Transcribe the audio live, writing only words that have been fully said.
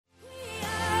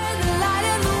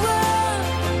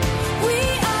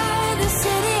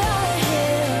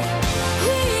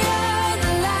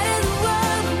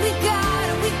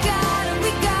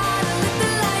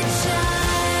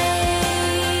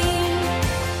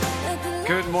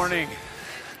Good morning.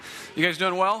 You guys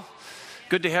doing well?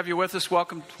 Good to have you with us.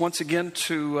 Welcome once again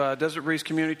to Desert Breeze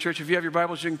Community Church. If you have your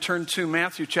Bibles, you can turn to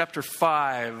Matthew chapter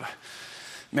 5.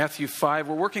 Matthew 5.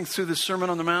 We're working through the Sermon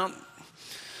on the Mount.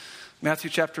 Matthew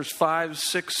chapters 5,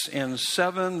 6, and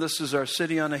 7. This is our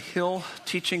City on a Hill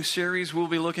teaching series. We'll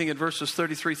be looking at verses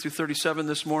 33 through 37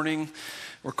 this morning.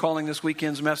 We're calling this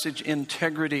weekend's message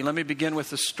Integrity. Let me begin with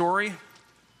the story.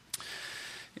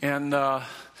 And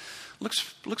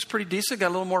looks pretty decent. Got a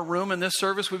little more room in this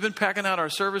service. We've been packing out our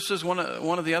services. One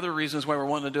of the other reasons why we're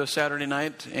wanting to do a Saturday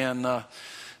night, and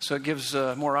so it gives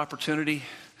more opportunity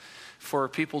for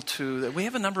people to. We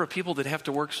have a number of people that have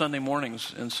to work Sunday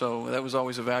mornings, and so that was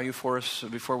always a value for us.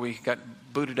 Before we got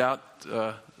booted out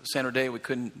Saturday, we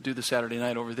couldn't do the Saturday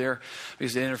night over there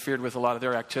because it interfered with a lot of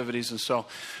their activities, and so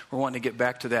we're wanting to get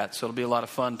back to that. So it'll be a lot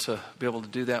of fun to be able to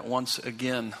do that once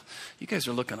again. You guys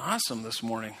are looking awesome this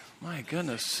morning. My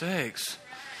goodness sakes.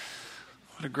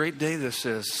 What a great day this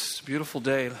is. It's a beautiful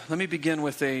day. Let me begin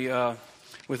with a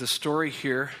story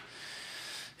here.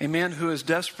 A man who is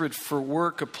desperate for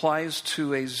work applies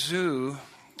to a zoo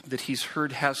that he's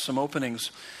heard has some openings.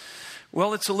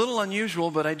 Well, it's a little unusual,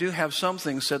 but I do have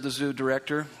something, said the zoo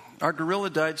director. Our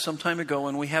gorilla died some time ago,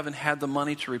 and we haven't had the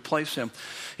money to replace him.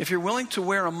 If you're willing to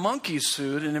wear a monkey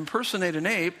suit and impersonate an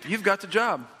ape, you've got the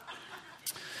job.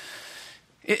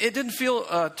 It didn't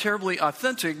feel terribly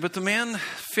authentic, but the man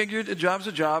figured a job's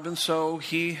a job, and so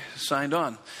he signed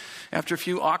on. After a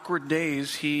few awkward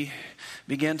days, he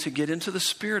began to get into the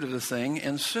spirit of the thing,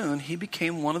 and soon he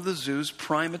became one of the zoo's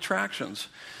prime attractions.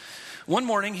 One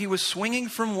morning, he was swinging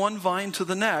from one vine to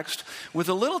the next with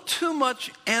a little too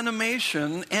much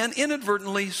animation and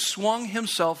inadvertently swung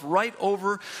himself right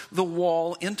over the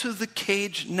wall into the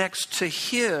cage next to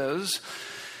his,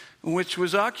 which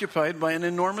was occupied by an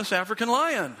enormous African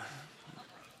lion.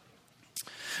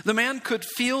 The man could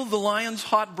feel the lion's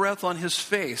hot breath on his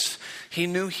face. He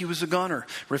knew he was a goner.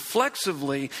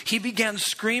 Reflexively, he began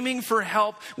screaming for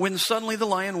help when suddenly the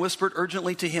lion whispered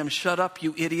urgently to him, "Shut up,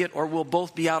 you idiot, or we'll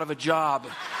both be out of a job."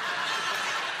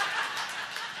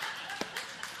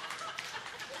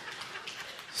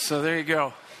 So there you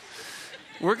go.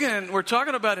 We're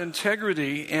talking about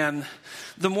integrity, and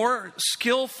the more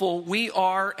skillful we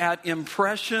are at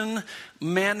impression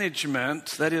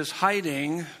management, that is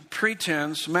hiding,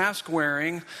 pretense, mask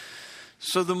wearing,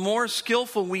 so the more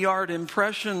skillful we are at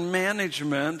impression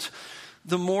management,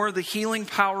 the more the healing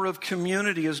power of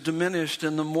community is diminished,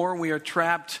 and the more we are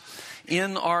trapped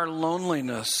in our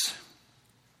loneliness.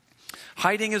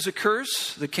 Hiding is a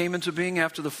curse that came into being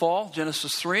after the fall,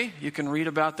 Genesis 3. You can read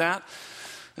about that.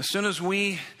 As soon as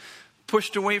we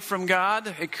pushed away from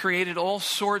God, it created all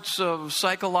sorts of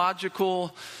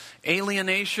psychological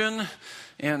alienation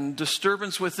and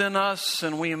disturbance within us,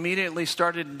 and we immediately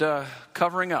started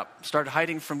covering up, started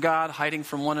hiding from God, hiding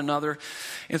from one another.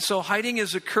 And so hiding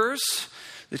is a curse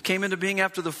that came into being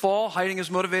after the fall. Hiding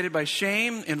is motivated by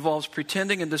shame, involves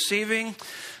pretending and deceiving.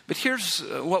 But here's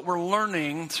what we're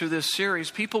learning through this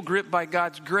series. People gripped by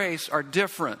God's grace are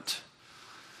different.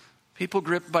 People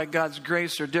gripped by God's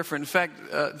grace are different. In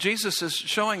fact, Jesus is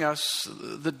showing us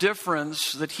the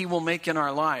difference that he will make in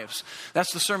our lives.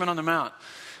 That's the Sermon on the Mount.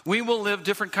 We will live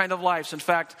different kind of lives. In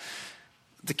fact,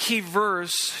 the key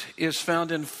verse is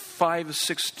found in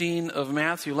 5:16 of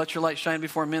Matthew. Let your light shine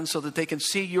before men so that they can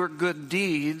see your good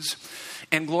deeds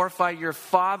and glorify your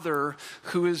Father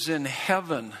who is in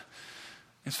heaven.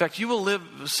 In fact, you will live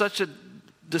such a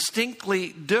distinctly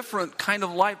different kind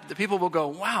of life that people will go,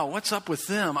 wow, what's up with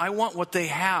them? I want what they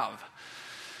have.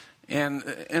 And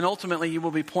ultimately you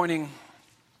will be pointing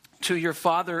to your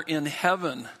Father in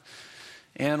heaven.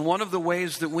 And one of the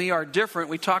ways that we are different,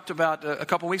 we talked about a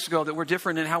couple weeks ago that we're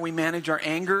different in how we manage our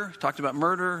anger. We talked about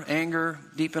murder, anger,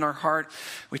 deep in our heart.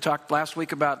 We talked last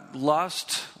week about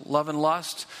lust, love and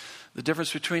lust, the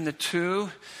difference between the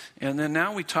two. And then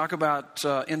now we talk about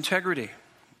integrity,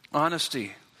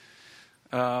 honesty,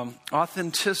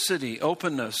 authenticity,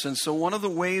 openness. And so one of the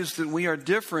ways that we are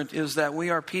different is that we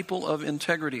are people of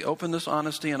integrity, openness,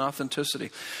 honesty, and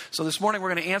authenticity. So this morning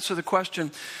we're going to answer the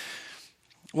question,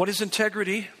 what is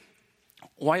integrity?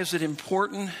 Why is it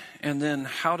important? And then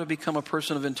how to become a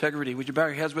person of integrity. Would you bow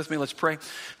your heads with me? Let's pray.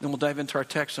 Then we'll dive into our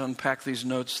text and unpack these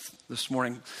notes this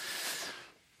morning.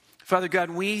 Father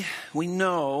God, we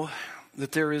know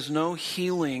that there is no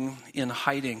healing in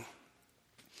hiding.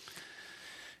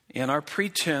 And our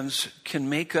pretense can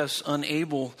make us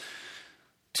unable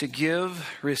to give,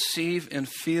 receive, and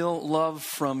feel love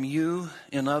from you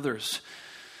and others.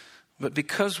 But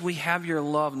because we have your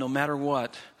love no matter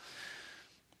what,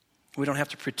 we don't have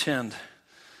to pretend.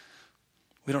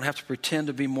 We don't have to pretend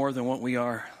to be more than what we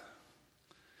are.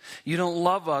 You don't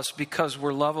love us because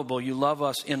we're lovable. You love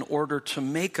us in order to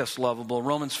make us lovable.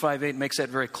 Romans 5:8 makes that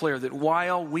very clear, that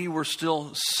while we were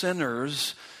still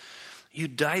sinners, you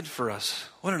died for us.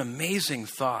 What an amazing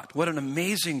thought. What an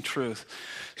amazing truth.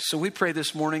 So we pray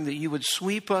this morning that you would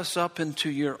sweep us up into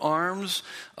your arms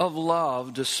of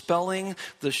love, dispelling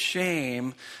the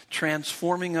shame,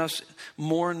 transforming us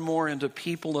more and more into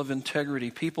people of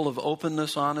integrity, people of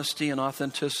openness, honesty, and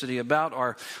authenticity about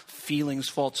our feelings,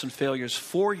 faults, and failures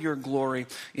for your glory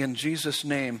in Jesus'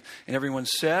 name. And everyone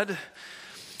said,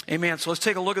 amen. So let's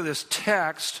take a look at this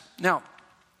text. Now,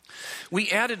 we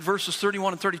added verses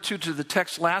 31 and 32 to the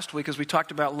text last week as we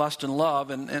talked about lust and love,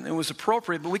 and it was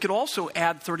appropriate, but we could also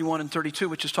add 31 and 32,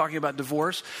 which is talking about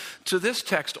divorce, to this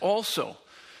text also.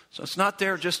 So it's not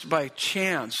there just by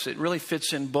chance. It really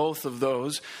fits in both of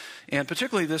those, and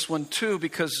particularly this one too,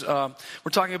 because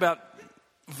we're talking about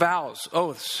vows,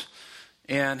 oaths.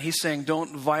 And he's saying,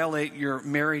 don't violate your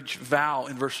marriage vow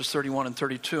in verses 31 and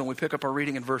 32. And we pick up our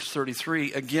reading in verse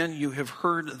 33. Again, you have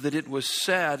heard that it was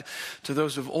said to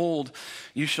those of old,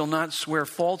 you shall not swear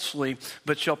falsely,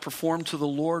 but shall perform to the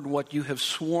Lord what you have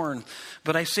sworn.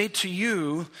 But I say to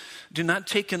you, do not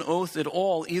take an oath at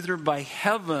all, either by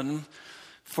heaven,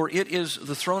 for it is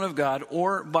the throne of God,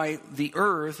 or by the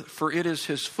earth, for it is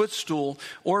his footstool,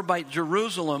 or by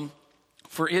Jerusalem,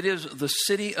 for it is the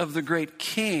city of the great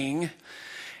king.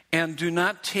 And do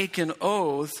not take an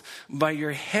oath by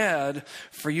your head,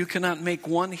 for you cannot make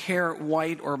one hair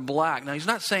white or black. Now, he's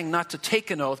not saying not to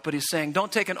take an oath, but he's saying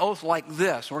don't take an oath like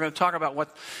this. We're going to talk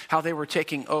about how they were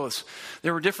taking oaths.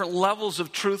 There were different levels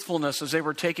of truthfulness as they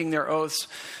were taking their oaths.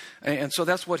 And so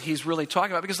that's what he's really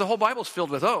talking about, because the whole Bible's filled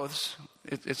with oaths.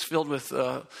 It's filled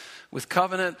with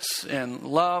covenants and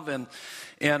love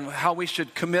and how we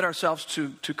should commit ourselves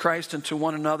to Christ and to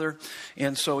one another.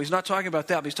 And so he's not talking about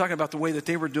that, but he's talking about the way that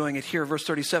they were doing it here. Verse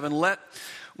 37, let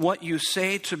what you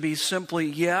say to be simply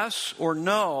yes or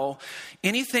no.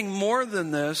 Anything more than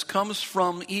this comes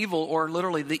from evil, or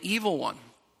literally the evil one.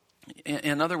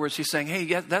 In other words, he's saying, hey,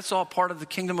 yeah, that's all part of the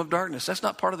kingdom of darkness. That's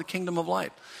not part of the kingdom of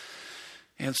light.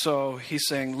 And so he's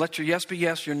saying, let your yes be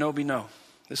yes, your no be no.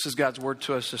 This is God's word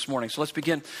to us this morning. So let's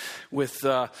begin with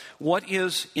what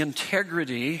is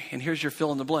integrity? And here's your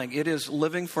fill in the blank. It is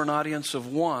living for an audience of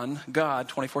one, God,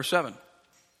 24/7.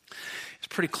 It's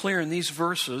pretty clear in these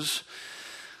verses.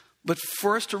 But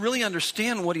for us to really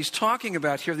understand what he's talking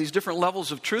about here, these different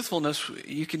levels of truthfulness,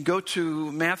 you can go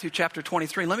to Matthew chapter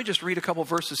 23. And let me just read a couple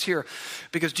verses here,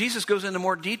 because Jesus goes into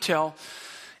more detail.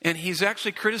 And he's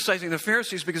actually criticizing the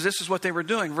Pharisees because this is what they were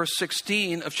doing. Verse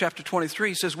 16 of chapter 23,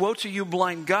 he says, woe to you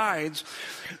blind guides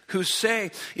who say,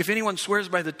 if anyone swears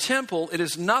by the temple, it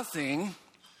is nothing.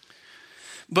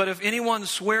 But if anyone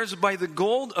swears by the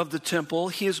gold of the temple,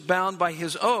 he is bound by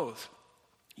his oath.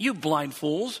 You blind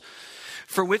fools,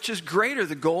 for which is greater,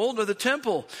 the gold or the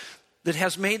temple that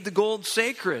has made the gold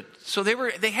sacred? So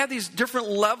they had these different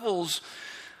levels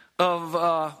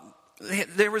of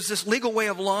there was this legal way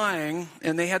of lying,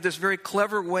 and they had this very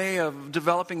clever way of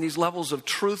developing these levels of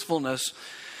truthfulness.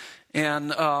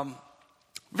 And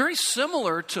very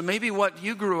similar to maybe what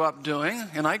you grew up doing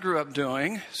and I grew up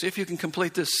doing. See if you can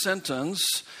complete this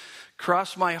sentence.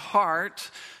 Cross my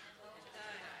heart.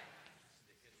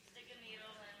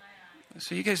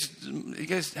 So you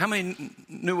guys, how many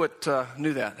knew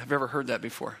that? Have ever heard that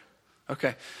before?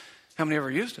 Okay. How many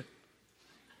ever used it?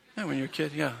 Yeah, when you were a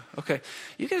kid, yeah. Okay.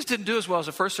 You guys didn't do as well as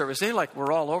the first service. They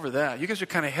were all over that. You guys are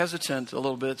kind of hesitant a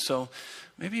little bit, so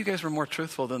maybe you guys were more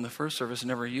truthful than the first service and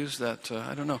never used that.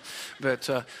 I don't know. But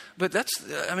that's,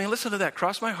 listen to that.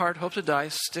 Cross my heart, hope to die,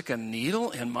 stick a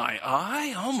needle in my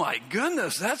eye. Oh my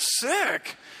goodness, that's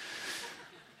sick.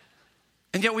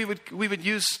 And yet we would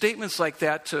use statements like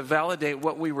that to validate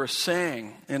what we were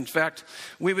saying. In fact,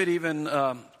 we would even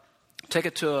take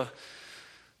it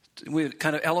we would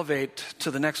kind of elevate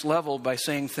to the next level by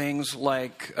saying things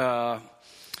like,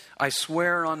 I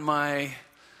swear on my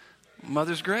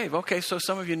mother's grave. Okay, so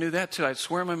some of you knew that too. I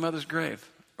swear on my mother's grave.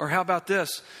 Or how about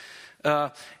this?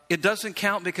 It doesn't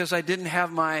count because I didn't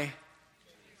have my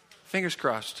fingers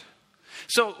crossed.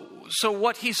 So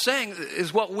what he's saying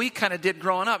is what we kind of did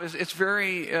growing up. It's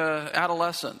very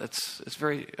adolescent. It's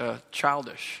very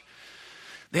childish.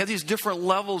 They had these different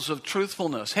levels of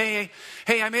truthfulness. Hey,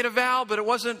 I made a vow, but it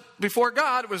wasn't before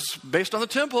God. It was based on the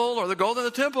temple or the gold in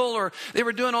the temple, or they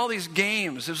were doing all these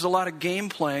games. There was a lot of game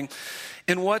playing.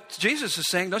 And what Jesus is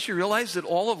saying, don't you realize that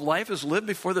all of life is lived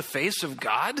before the face of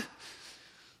God? And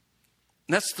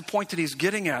that's the point that he's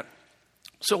getting at.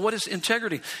 So what is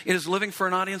integrity? It is living for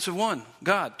an audience of one,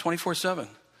 God, 24/7.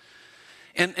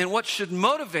 And what should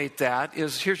motivate that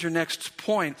is, here's your next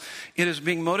point. It is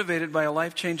being motivated by a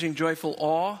life-changing, joyful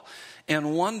awe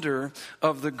and wonder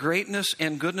of the greatness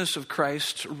and goodness of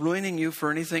Christ, ruining you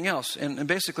for anything else. And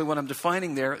basically what I'm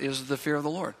defining there is the fear of the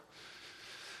Lord.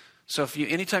 So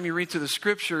anytime you read through the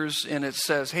scriptures and it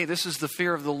says, hey, this is the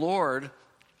fear of the Lord,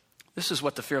 this is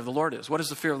what the fear of the Lord is. What is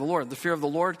the fear of the Lord? The fear of the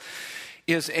Lord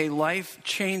is a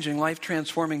life-changing,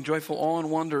 life-transforming, joyful awe and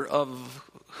wonder of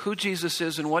who Jesus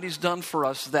is and what he's done for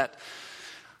us that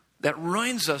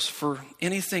ruins us for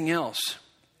anything else.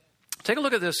 Take a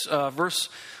look at this verse.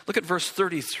 Look at verse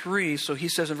 33. So he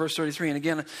says in verse 33, and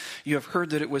again, you have heard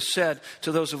that it was said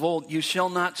to those of old, you shall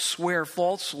not swear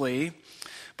falsely,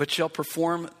 but shall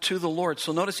perform to the Lord.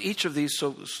 So notice each of these.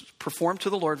 So perform to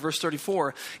the Lord, verse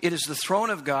 34. It is the throne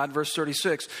of God, verse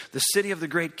 36. The city of the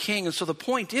great king. And so the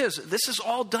point is, this is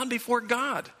all done before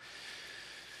God.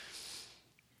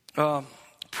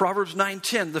 Proverbs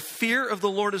 9:10. The fear of the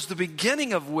Lord is the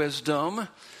beginning of wisdom,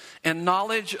 and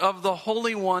knowledge of the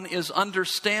Holy One is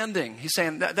understanding. He's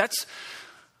saying that's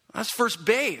first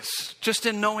base. Just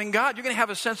in knowing God, you're going to have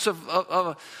a sense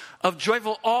of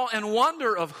joyful awe and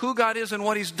wonder of who God is and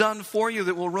what he's done for you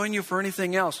that will ruin you for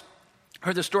anything else. I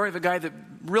heard the story of a guy that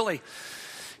really,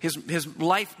 his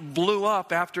life blew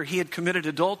up after he had committed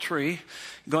adultery,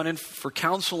 gone in for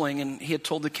counseling, and he had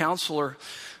told the counselor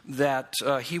that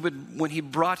when he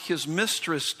brought his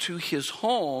mistress to his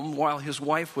home while his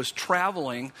wife was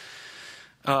traveling,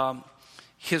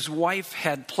 his wife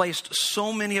had placed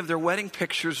so many of their wedding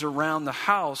pictures around the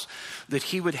house that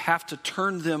he would have to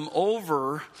turn them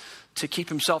over to keep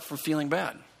himself from feeling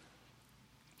bad.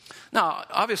 Now,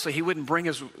 obviously, he wouldn't bring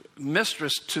his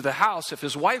mistress to the house if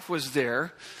his wife was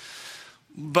there,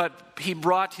 but he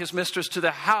brought his mistress to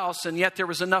the house, and yet there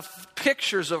was enough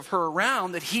pictures of her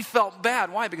around that he felt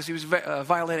bad. Why? Because he was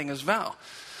violating his vow.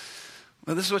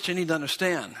 Well, this is what you need to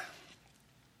understand,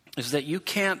 is that you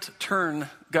can't turn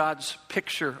God's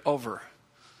picture over.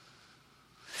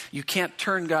 You can't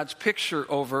turn God's picture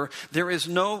over. There is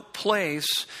no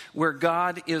place where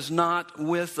God is not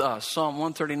with us. Psalm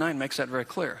 139 makes that very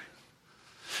clear.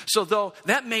 So though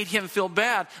that made him feel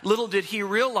bad, little did he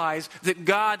realize that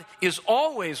God is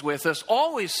always with us,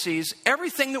 always sees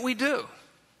everything that we do.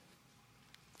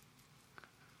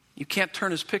 You can't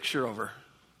turn his picture over.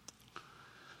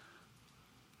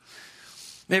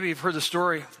 Maybe you've heard the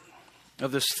story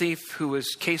of this thief who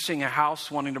was casing a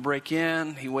house wanting to break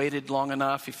in. He waited long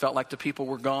enough. He felt like the people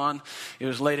were gone. It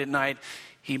was late at night.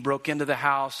 He broke into the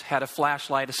house, had a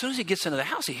flashlight. As soon as he gets into the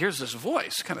house, he hears this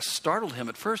voice. It kind of startled him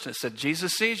at first. And it said,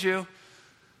 Jesus sees you.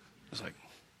 He was like,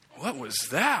 what was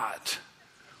that?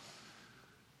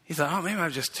 He thought, oh, maybe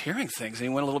I'm just hearing things. And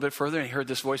he went a little bit further and he heard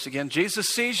this voice again. Jesus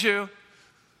sees you.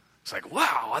 It's like,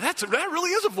 wow, that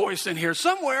really is a voice in here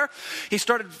somewhere. He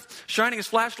started shining his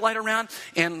flashlight around,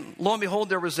 and lo and behold,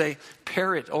 there was a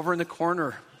parrot over in the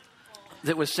corner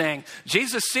that was saying,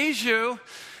 Jesus sees you.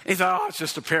 And he thought, oh, it's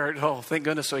just a parrot. Oh, thank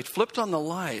goodness. So he flipped on the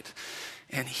light,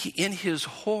 and in his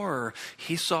horror,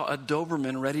 he saw a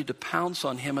Doberman ready to pounce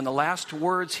on him. And the last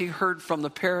words he heard from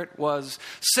the parrot was,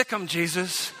 sick 'em,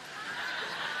 Jesus.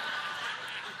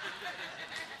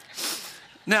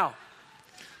 Now,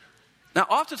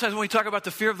 oftentimes when we talk about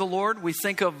the fear of the Lord, we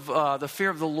think of the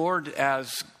fear of the Lord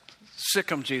as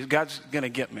sick 'em, Jesus. God's going to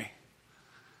get me.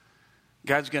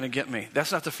 God's going to get me.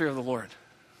 That's not the fear of the Lord.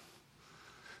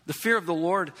 The fear of the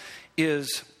Lord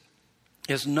is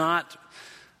not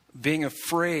being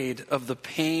afraid of the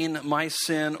pain my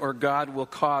sin or God will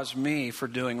cause me for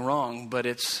doing wrong, but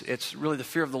it's really the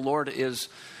fear of the Lord is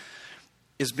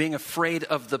being afraid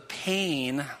of the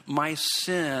pain my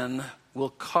sin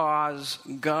will cause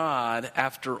God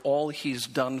after all he's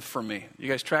done for me. You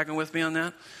guys tracking with me on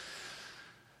that?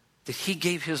 That he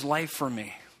gave his life for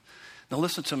me. Now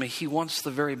listen to me, he wants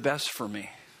the very best for me.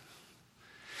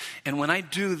 And when I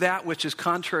do that which is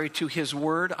contrary to his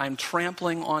word, I'm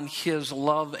trampling on his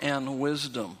love and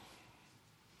wisdom.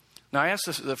 Now I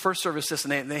asked the first service this,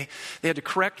 and they had to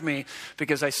correct me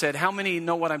because I said, how many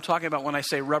know what I'm talking about when I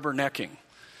say rubbernecking?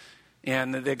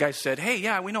 And the guy said, hey,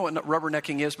 yeah, we know what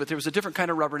rubbernecking is, but there was a different kind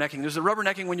of rubbernecking. There's a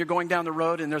rubbernecking when you're going down the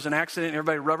road and there's an accident and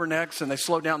everybody rubbernecks and they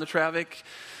slow down the traffic.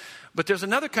 But there's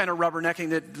another kind of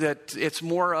rubbernecking that it's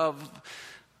more of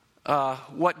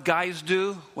what guys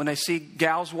do when they see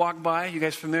gals walk by. You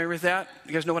guys familiar with that?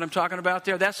 You guys know what I'm talking about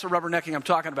there? That's the rubbernecking I'm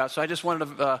talking about. So I just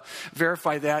wanted to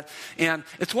verify that. And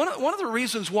it's one of the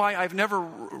reasons why I've never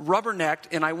rubbernecked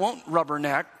and I won't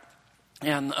rubberneck.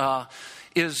 And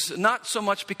is not so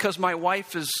much because my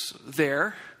wife is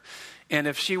there, and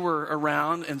if she were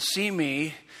around and see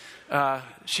me,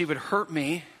 she would hurt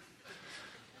me.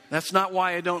 That's not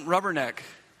why I don't rubberneck.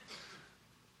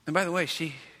 And by the way,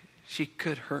 she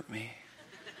could hurt me.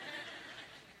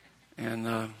 And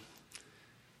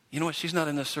you know what? She's not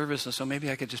in this service, and so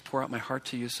maybe I could just pour out my heart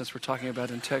to you since we're talking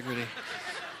about integrity.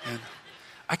 And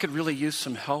I could really use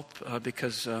some help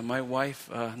because my wife,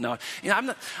 no. You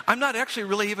know, I'm not actually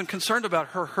really even concerned about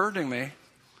her hurting me.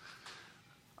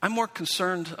 I'm more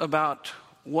concerned about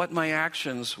what my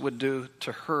actions would do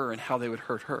to her and how they would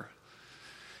hurt her.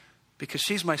 Because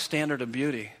she's my standard of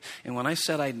beauty. And when I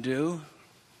said I do,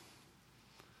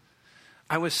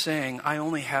 I was saying I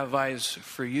only have eyes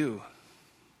for you.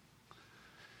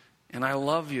 And I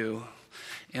love you.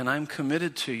 And I'm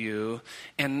committed to you.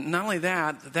 And not only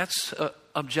that, that's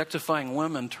objectifying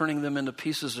women, turning them into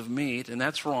pieces of meat. And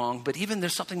that's wrong. But even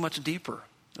there's something much deeper.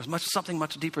 Something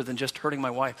much deeper than just hurting my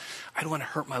wife. I don't want to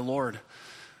hurt my Lord,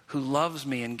 who loves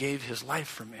me and gave his life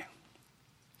for me.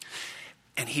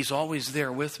 And he's always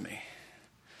there with me.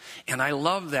 And I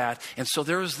love that. And so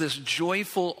there is this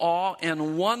joyful awe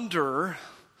and wonder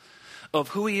of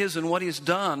who he is and what he's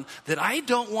done that I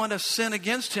don't want to sin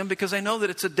against him because I know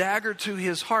that it's a dagger to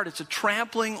his heart. It's a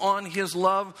trampling on his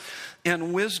love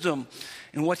and wisdom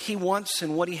and what he wants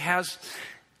and what he has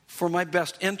for my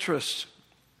best interests.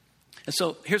 And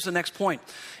so here's the next point.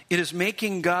 It is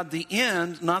making God the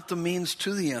end, not the means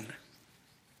to the end.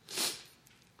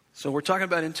 So we're talking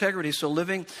about integrity. So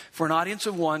living for an audience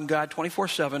of one, God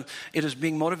 24/7, it is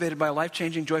being motivated by a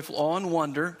life-changing, joyful awe and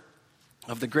wonder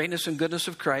of the greatness and goodness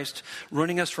of Christ,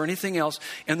 ruining us for anything else.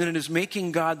 And then it is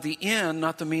making God the end,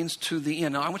 not the means to the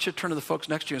end. Now I want you to turn to the folks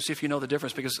next to you and see if you know the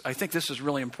difference, because I think this is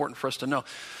really important for us to know.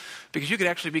 Because you could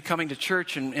actually be coming to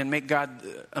church and make God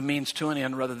a means to an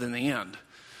end rather than the end.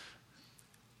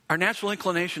 Our natural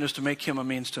inclination is to make him a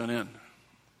means to an end.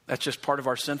 That's just part of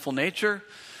our sinful nature,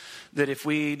 that if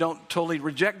we don't totally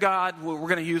reject God, we're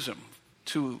going to use him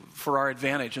for our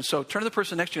advantage. And so turn to the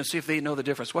person next to you and see if they know the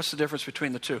difference. What's the difference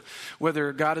between the two?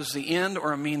 Whether God is the end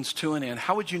or a means to an end.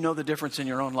 How would you know the difference in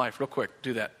your own life? Real quick,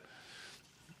 do that.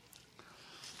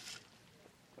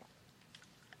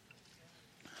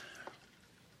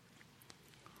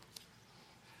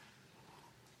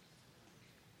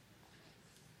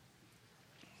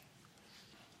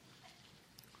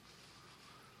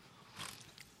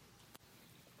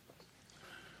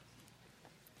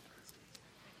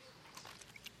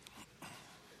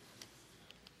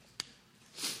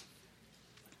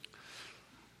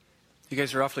 You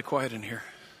guys are awfully quiet in here.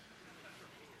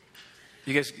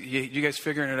 You guys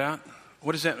figuring it out?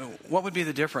 What is that? What would be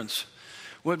the difference?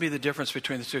 What would be the difference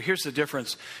between the two? Here's the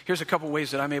difference. Here's a couple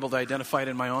ways that I'm able to identify it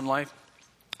in my own life.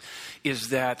 Is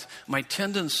that my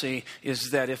tendency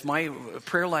is that if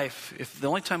the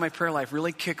only time my prayer life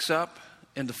really kicks up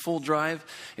into full drive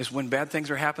is when bad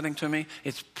things are happening to me,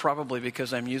 it's probably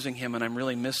because I'm using him and I'm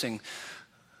really missing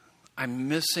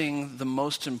the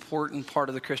most important part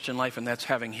of the Christian life, and that's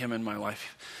having him in my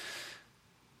life.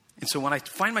 And so when I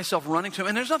find myself running to him,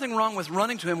 and there's nothing wrong with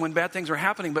running to him when bad things are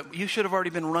happening, but you should have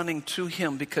already been running to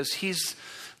him because he's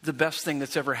the best thing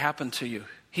that's ever happened to you.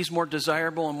 He's more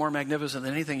desirable and more magnificent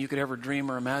than anything you could ever dream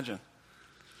or imagine.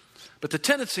 But the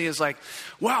tendency is like,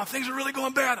 wow, things are really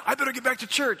going bad. I better get back to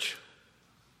church.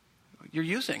 You're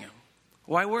using him.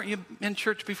 Why weren't you in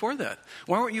church before that?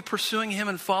 Why weren't you pursuing him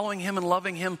and following him and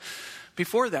loving him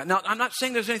before that? Now, I'm not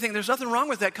saying there's nothing wrong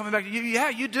with that coming back to you. Yeah,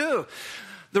 you do.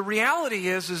 The reality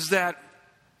is that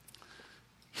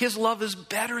his love is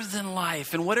better than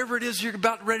life. And whatever it is you're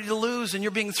about ready to lose and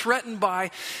you're being threatened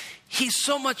by, he's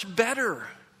so much better.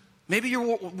 Maybe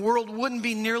your world wouldn't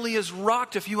be nearly as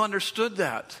rocked if you understood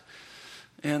that.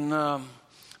 And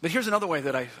but here's another way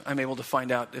that I'm able to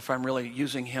find out if I'm really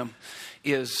using him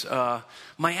is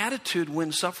my attitude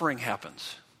when suffering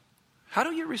happens. How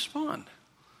do you respond?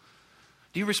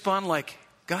 Do you respond like,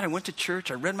 God, I went to church,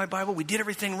 I read my Bible, we did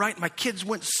everything right, my kids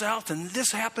went south, and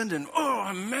this happened, and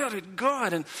I'm mad at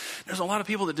God. And there's a lot of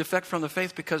people that defect from the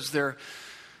faith because they're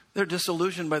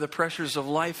disillusioned by the pressures of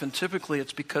life, and typically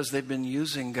it's because they've been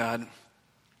using God.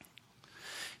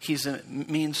 He's a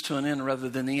means to an end rather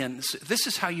than the end. This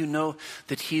is how you know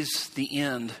that he's the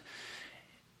end,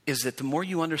 is that the more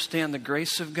you understand the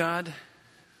grace of God,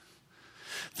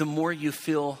 the more you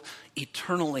feel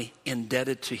eternally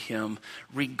indebted to him,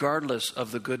 regardless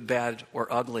of the good, bad,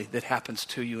 or ugly that happens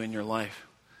to you in your life.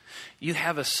 You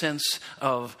have a sense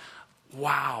of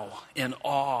wow and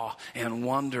awe and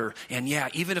wonder. And yeah,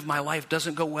 even if my life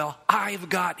doesn't go well, I've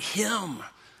got him.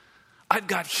 I've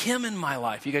got him in my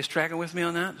life. You guys tracking with me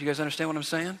on that? Do you guys understand what I'm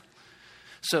saying?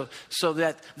 So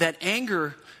that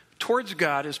anger towards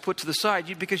God is put to the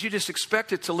side because you just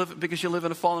expect it to live, because you live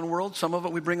in a fallen world. Some of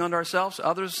it we bring onto ourselves.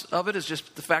 Others of it is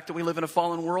just the fact that we live in a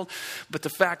fallen world. But the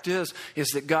fact is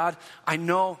that God, I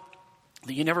know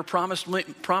that you never promised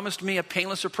me a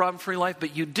painless or problem-free life,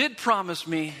 but you did promise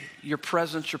me your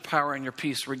presence, your power, and your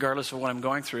peace, regardless of what I'm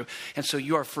going through. And so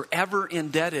you are forever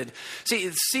indebted. See,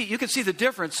 you can see the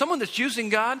difference. Someone that's using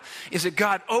God is a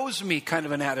God owes me kind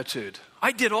of an attitude.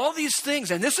 I did all these things,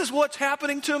 and this is what's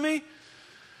happening to me.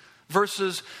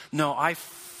 Versus, no, I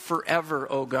forever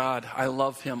owe God. I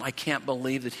love him. I can't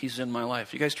believe that he's in my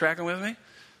life. You guys tracking with me?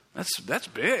 That's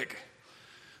big.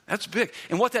 That's big.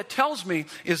 And what that tells me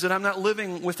is that I'm not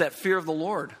living with that fear of the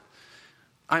Lord.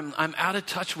 I'm out of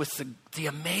touch with the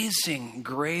amazing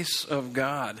grace of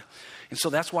God. And so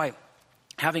that's why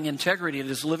having integrity,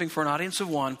 it is living for an audience of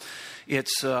one.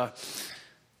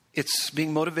 It's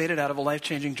being motivated out of a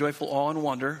life-changing, joyful awe and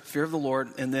wonder, fear of the Lord,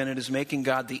 and then it is making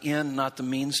God the end, not the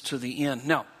means to the end.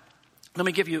 Now, let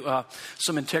me give you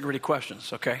some integrity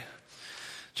questions, okay?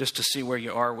 Just to see where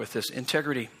you are with this.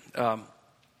 Integrity.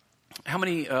 How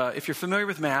many, if you're familiar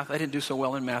with math, I didn't do so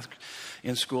well in math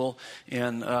in school,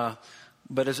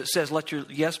 but as it says, let your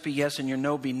yes be yes and your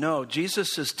no be no.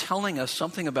 Jesus is telling us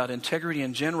something about integrity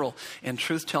in general and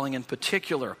truth-telling in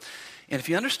particular. And if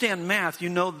you understand math, you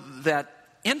know that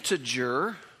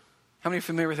integer, how many are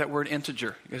familiar with that word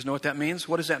integer? You guys know what that means?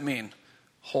 What does that mean?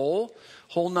 Whole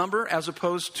number as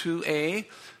opposed to a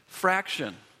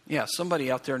fraction. Yeah,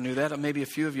 somebody out there knew that, maybe a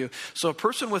few of you. So a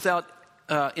person without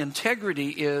integrity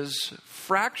is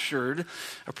fractured.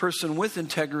 A person with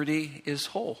integrity is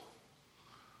whole.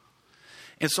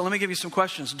 And so let me give you some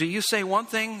questions. Do you say one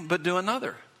thing but do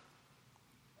another?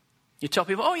 You tell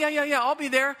people, oh, yeah, I'll be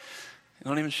there. You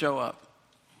don't even show up.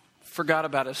 Forgot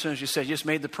about it as soon as you said. You just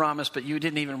made the promise, but you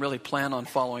didn't even really plan on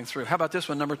following through. How about this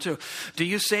one, number 2? Do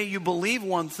you say you believe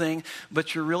one thing,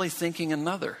 but you're really thinking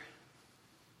another?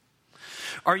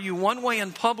 Are you one way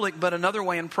in public, but another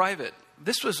way in private?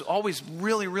 This was always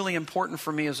really, really important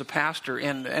for me as a pastor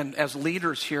and as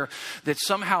leaders here, that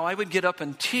somehow I would get up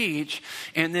and teach,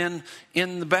 and then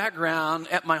in the background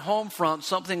at my home front,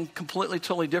 something completely,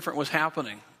 totally different was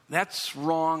happening. That's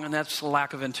wrong, and that's a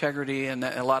lack of integrity, and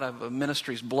a lot of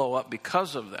ministries blow up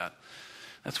because of that.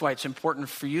 That's why it's important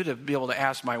for you to be able to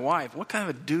ask my wife, what kind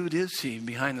of a dude is he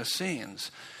behind the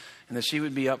scenes? And that she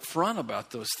would be upfront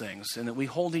about those things, and that we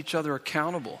hold each other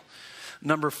accountable.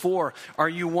 Number 4, are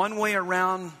you one way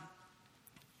around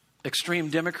extreme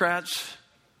Democrats?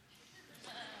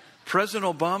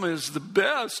 President Obama is the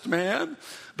best, man,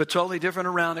 but totally different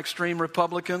around extreme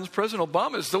Republicans. President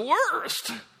Obama is the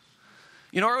worst.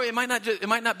 You know, or it might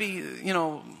not be,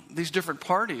 these different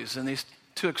parties and these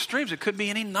two extremes. It could be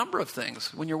any number of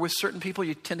things. When you're with certain people,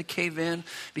 you tend to cave in,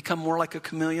 become more like a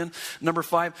chameleon. Number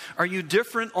 5, are you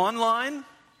different online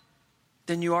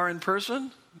than you are in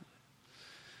person?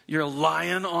 You're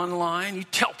lying online. You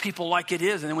tell people like it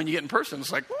is, and then when you get in person,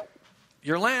 it's like,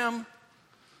 you're lamb.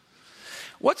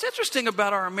 What's interesting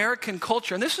about our American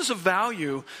culture, and this is a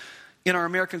value in our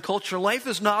American culture, life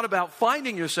is not about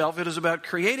finding yourself, it is about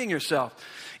creating yourself.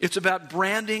 It's about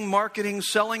branding, marketing,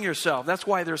 selling yourself. That's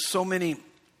why there's so many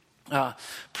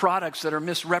products that are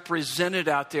misrepresented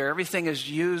out there. Everything is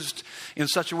used in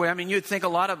such a way. I mean, you'd think a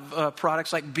lot of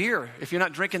products like beer, if you're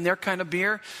not drinking their kind of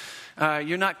beer,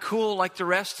 you're not cool like the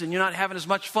rest, and you're not having as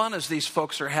much fun as these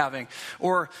folks are having.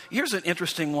 Or here's an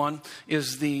interesting one,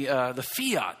 is the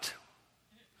Fiat.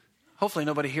 Hopefully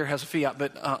nobody here has a Fiat,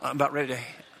 but I'm about ready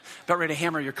to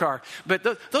hammer your car. But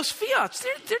those Fiats,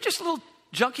 they're just little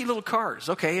junky little cars.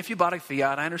 Okay, if you bought a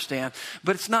Fiat, I understand.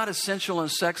 But it's not as sensual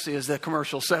and sexy as the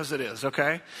commercial says it is,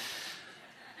 okay?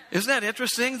 Isn't that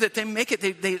interesting that they make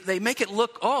it, they make it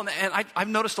look, and I've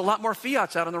noticed a lot more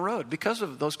Fiats out on the road because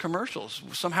of those commercials.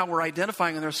 Somehow we're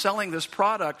identifying and they're selling this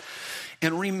product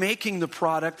and remaking the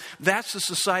product. That's the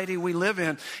society we live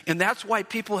in. And that's why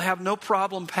people have no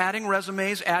problem padding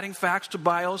resumes, adding facts to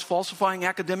bios, falsifying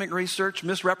academic research,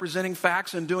 misrepresenting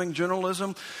facts, and doing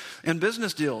journalism and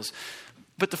business deals.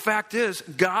 But the fact is,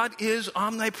 God is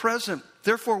omnipresent.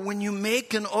 Therefore, when you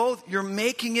make an oath, you're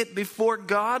making it before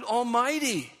God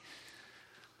Almighty.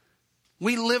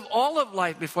 We live all of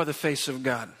life before the face of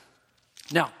God.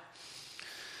 Now,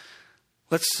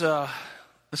 let's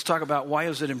talk about why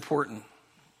is it important.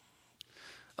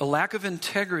 A lack of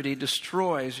integrity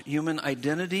destroys human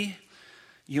identity,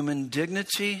 human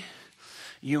dignity,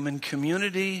 human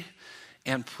community,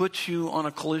 and puts you on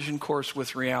a collision course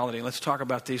with reality. Let's talk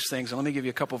about these things. And let me give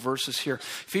you a couple verses here.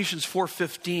 Ephesians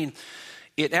 4:15,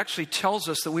 it actually tells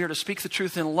us that we are to speak the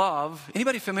truth in love.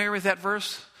 Anybody familiar with that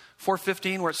verse?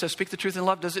 4:15, where it says, speak the truth in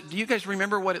love. Do you guys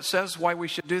remember what it says, why we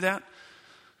should do that?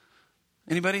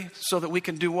 Anybody? So that we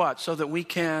can do what? So that we'll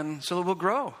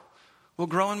grow. We'll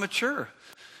grow and mature.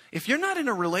 If you're not in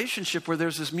a relationship where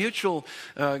there's this mutual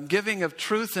giving of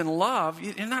truth and love,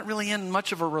 you're not really in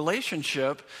much of a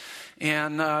relationship,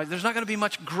 and there's not going to be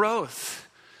much growth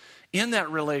in that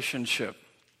relationship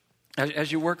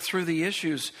as you work through the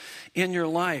issues in your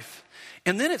life.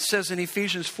 And then it says in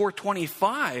Ephesians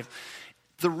 4:25,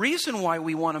 the reason why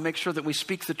we want to make sure that we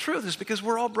speak the truth is because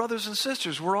we're all brothers and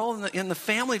sisters. We're all in the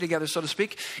family together, so to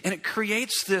speak. And it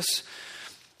creates this,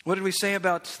 what did we say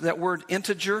about that word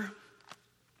integer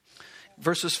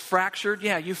versus fractured?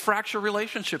 Yeah, you fracture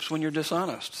relationships when you're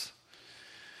dishonest.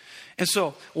 And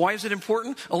so, why is it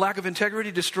important? A lack of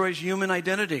integrity destroys human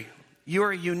identity. You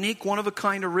are a unique,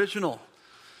 one-of-a-kind original.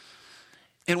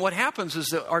 And what happens is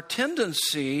that our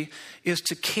tendency is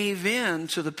to cave in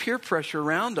to the peer pressure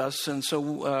around us. And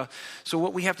so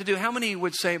what we have to do, how many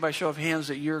would say by show of hands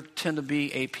that you tend to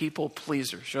be a people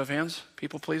pleaser? Show of hands,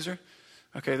 people pleaser?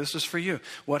 Okay, this is for you.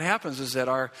 What happens is that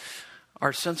our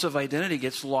sense of identity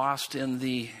gets lost in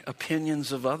the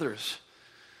opinions of others.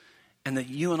 And that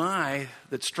you and I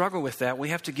that struggle with that, we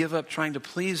have to give up trying to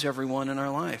please everyone in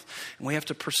our life. And we have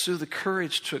to pursue the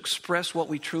courage to express what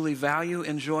we truly value,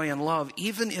 enjoy, and love,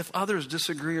 even if others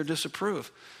disagree or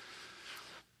disapprove.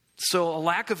 So a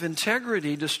lack of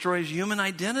integrity destroys human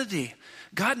identity.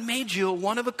 God made you a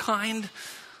one-of-a-kind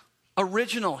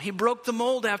original. He broke the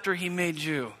mold after He made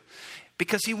you,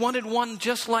 because He wanted one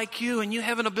just like you, and you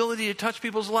have an ability to touch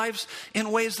people's lives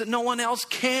in ways that no one else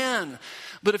can.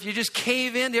 But if you just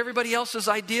cave in to everybody else's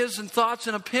ideas and thoughts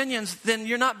and opinions, then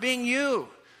you're not being you.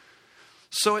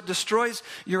 So it destroys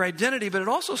your identity, but it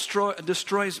also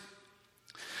destroys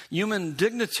human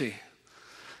dignity.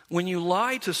 When you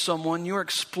lie to someone, you're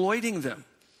exploiting them.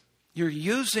 You're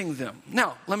using them.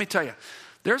 Now, let me tell you,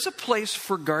 there's a place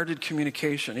for guarded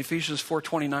communication. Ephesians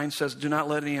 4:29 says, do not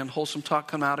let any unwholesome talk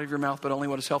come out of your mouth, but only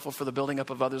what is helpful for the building up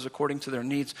of others according to their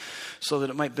needs, so that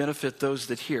it might benefit those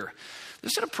that hear.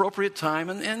 There's an appropriate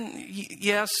time, and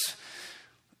yes,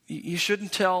 you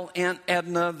shouldn't tell Aunt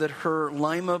Edna that her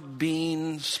lima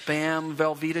bean, Spam,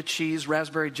 Velveeta cheese,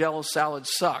 raspberry jello salad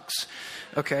sucks,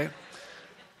 okay?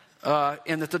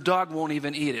 And that the dog won't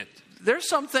even eat it. There's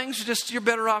some things you're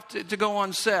better off to go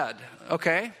unsaid,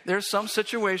 okay? There's some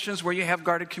situations where you have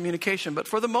guarded communication. But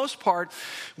for the most part,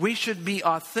 we should be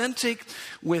authentic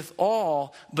with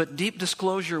all, but deep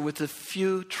disclosure with a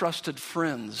few trusted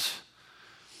friends.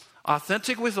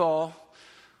 Authentic with all,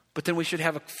 but then we should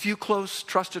have a few close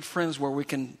trusted friends where we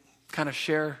can kind of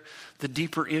share the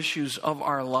deeper issues of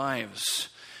our lives.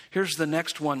 Here's the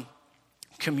next one,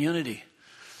 community.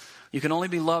 You can only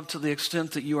be loved to the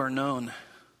extent that you are known.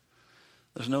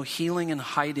 There's no healing in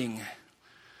hiding.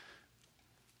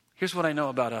 Here's what I know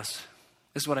about us.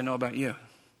 This is what I know about you.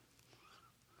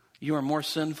 You are more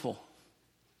sinful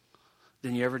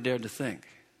than you ever dared to think.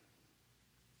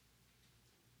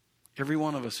 Every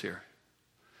one of us here.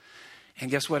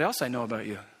 And guess what else I know about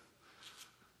you?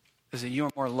 Is that you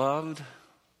are more loved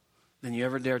than you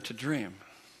ever dared to dream.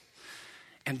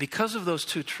 And because of those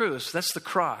two truths, that's the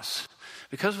cross.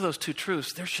 Because of those two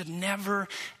truths, there should never,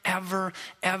 ever,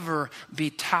 ever be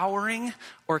towering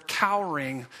or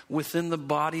cowering within the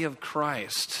body of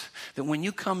Christ. That when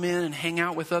you come in and hang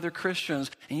out with other Christians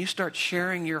and you start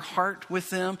sharing your heart with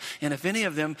them, and if any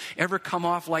of them ever come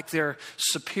off like they're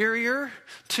superior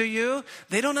to you,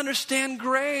 they don't understand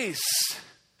grace.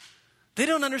 They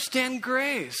don't understand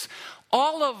grace.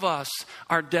 All of us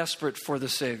are desperate for the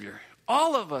Savior.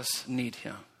 All of us need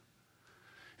Him.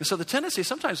 And so the tendency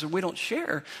sometimes is we don't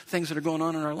share things that are going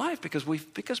on in our life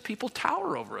because people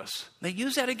tower over us. They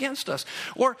use that against us.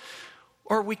 Or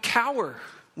we cower.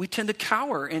 We tend to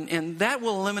cower. And that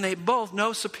will eliminate both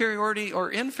no superiority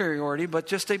or inferiority, but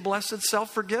just a blessed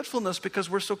self-forgetfulness because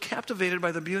we're so captivated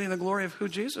by the beauty and the glory of who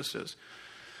Jesus is.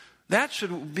 That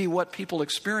should be what people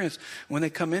experience when they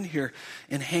come in here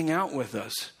and hang out with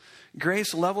us.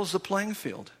 Grace levels the playing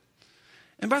field.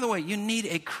 And by the way, you need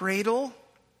a cradle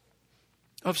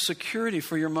of security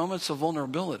for your moments of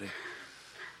vulnerability.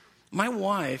 My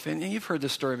wife, and you've heard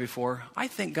this story before, I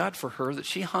thank God for her that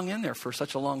she hung in there for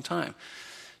such a long time.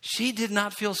 She did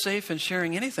not feel safe in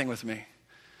sharing anything with me.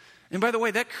 And by the way,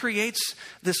 that creates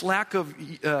this lack of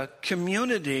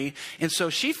community. And so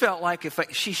she felt like if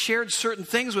she shared certain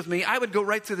things with me, I would go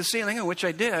right through the ceiling, which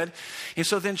I did. And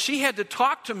so then she had to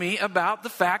talk to me about the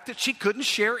fact that she couldn't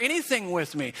share anything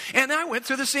with me. And I went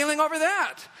through the ceiling over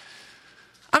that.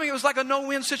 I mean, it was like a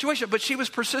no-win situation, but she was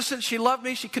persistent. She loved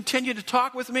me. She continued to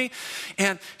talk with me,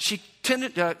 and she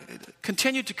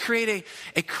continued to create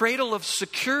a cradle of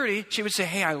security. She would say,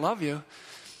 hey, I love you.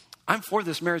 I'm for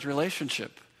this marriage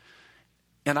relationship.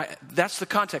 And that's the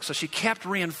context. So she kept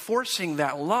reinforcing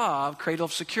that love, cradle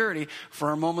of security, for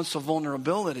our moments of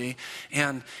vulnerability.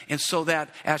 And so that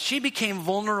as she became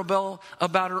vulnerable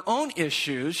about her own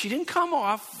issues, she didn't come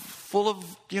off full of,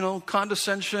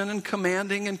 condescension and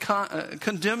commanding and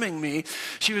condemning me.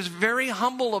 She was very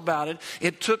humble about it.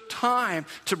 It took time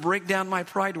to break down my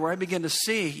pride where I began to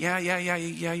see, yeah,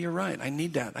 you're right. I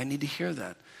need that. I need to hear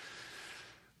that.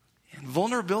 And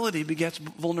vulnerability begets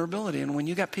vulnerability. And when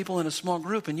you got people in a small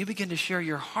group and you begin to share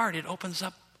your heart, it opens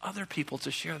up other people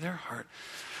to share their heart.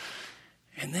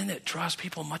 And then it draws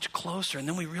people much closer. And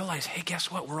then we realize, hey, guess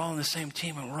what? We're all on the same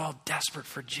team and we're all desperate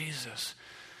for Jesus.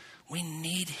 We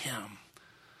need him.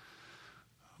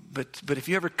 But if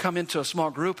you ever come into a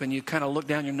small group and you kind of look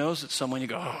down your nose at someone, you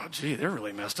go, oh, gee, they're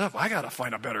really messed up. I got to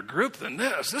find a better group than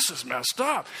this. This is messed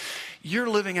up. You're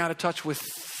living out of touch with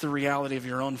the reality of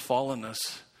your own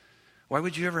fallenness. Why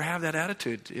would you ever have that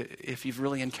attitude if you've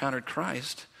really encountered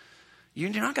Christ? You're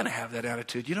not going to have that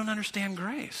attitude. You don't understand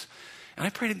grace. And I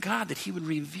pray to God that he would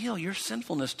reveal your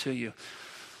sinfulness to you,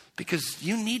 because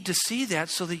you need to see that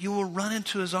so that you will run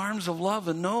into his arms of love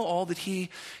and know all that he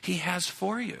has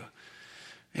for you.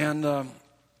 And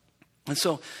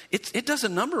so it does a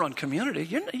number on community.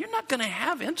 You're not going to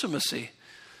have intimacy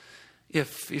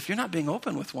if you're not being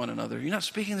open with one another. You're not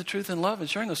speaking the truth in love and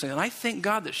sharing those things. And I thank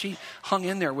God that she hung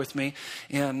in there with me,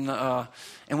 and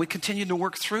we continued to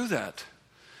work through that.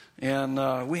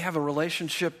 And we have a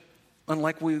relationship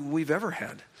unlike we've ever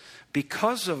had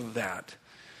because of that.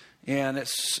 And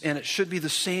it should be the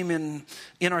same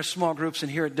in our small groups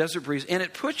and here at Desert Breeze. And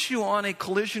it puts you on a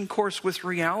collision course with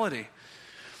reality.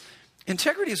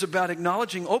 Integrity is about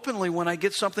acknowledging openly when I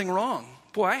get something wrong.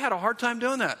 Boy, I had a hard time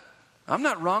doing that. I'm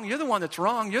not wrong. You're the one that's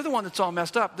wrong. You're the one that's all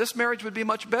messed up. This marriage would be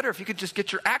much better if you could just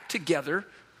get your act together.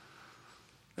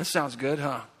 That sounds good,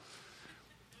 huh?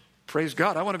 Praise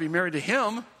God. I want to be married to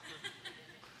him.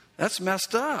 That's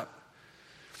messed up.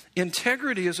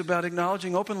 Integrity is about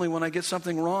acknowledging openly when I get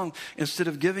something wrong instead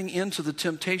of giving in to the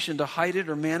temptation to hide it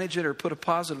or manage it or put a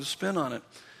positive spin on it.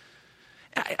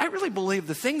 I really believe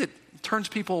the thing that turns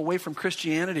people away from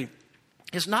Christianity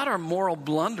is not our moral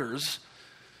blunders.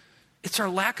 It's our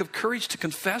lack of courage to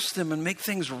confess them and make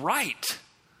things right.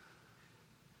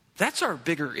 That's our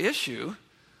bigger issue.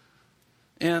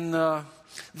 And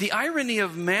the irony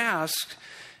of masks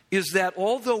is that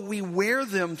although we wear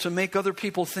them to make other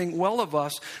people think well of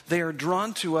us, they are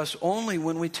drawn to us only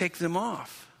when we take them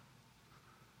off.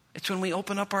 It's when we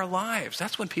open up our lives.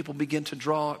 That's when people begin to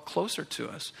draw closer to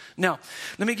us. Now,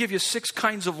 let me give you 6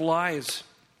 kinds of lies.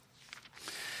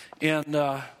 And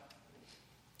let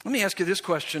me ask you this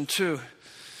question too.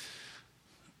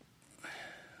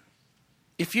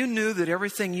 If you knew that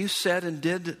everything you said and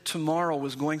did tomorrow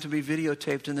was going to be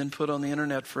videotaped and then put on the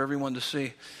internet for everyone to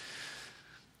see,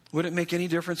 would it make any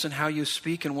difference in how you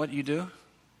speak and what you do?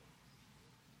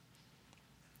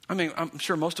 I mean, I'm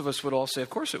sure most of us would all say, of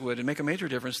course it would. It'd make a major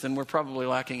difference. Then we're probably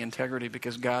lacking integrity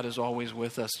because God is always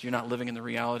with us. You're not living in the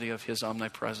reality of his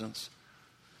omnipresence.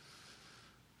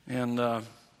 And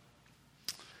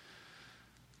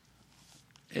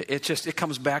it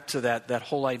comes back to that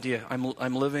whole idea.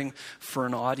 I'm living for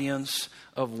an audience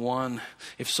of one.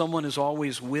 If someone is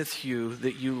always with you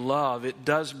that you love, it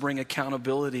does bring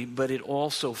accountability, but it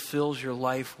also fills your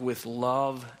life with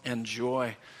love and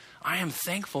joy. I am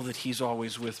thankful that he's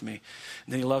always with me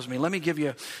and that he loves me. Let me give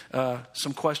you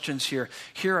some questions here.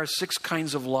 Here are 6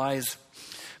 kinds of lies.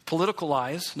 Political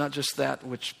lies, not just that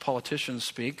which politicians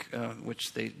speak,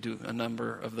 which they do a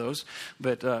number of those,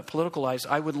 but political lies.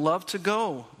 I would love to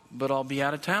go, but I'll be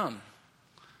out of town.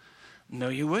 No,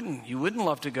 you wouldn't. You wouldn't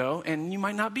love to go, and you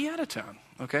might not be out of town,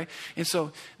 okay? And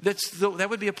so that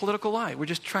would be a political lie. We're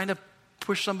just trying to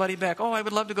push somebody back. Oh, I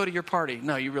would love to go to your party.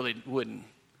 No, you really wouldn't.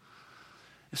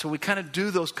 And so we kind of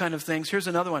do those kind of things. Here's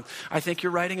another one. I think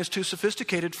your writing is too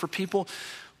sophisticated for people,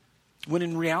 when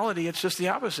in reality it's just the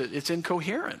opposite. It's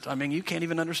incoherent. I mean, you can't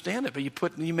even understand it, but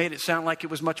you made it sound like it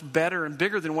was much better and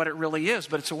bigger than what it really is,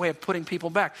 but it's a way of putting people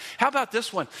back. How about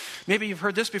this one? Maybe you've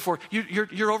heard this before. You're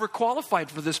overqualified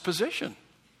for this position.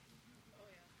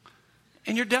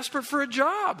 And you're desperate for a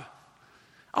job.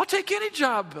 I'll take any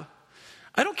job.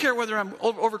 I don't care whether I'm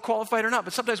overqualified or not,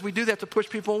 but sometimes we do that to push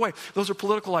people away. Those are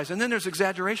political lies. And then there's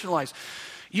exaggeration lies.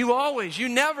 You always, you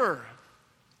never.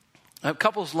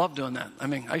 Couples love doing that. I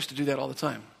mean, I used to do that all the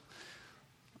time.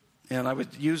 And I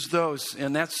would use those.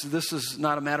 And this is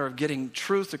not a matter of getting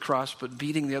truth across, but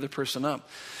beating the other person up.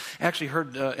 I actually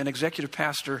heard an executive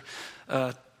pastor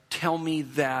tell me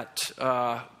that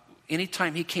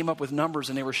anytime he came up with numbers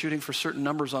and they were shooting for certain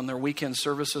numbers on their weekend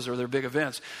services or their big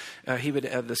events,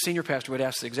 the senior pastor would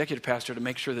ask the executive pastor to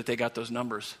make sure that they got those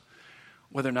numbers.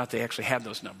 whether or not they actually had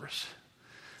those numbers.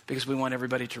 Because we want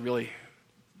everybody to really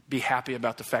be happy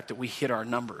about the fact that we hit our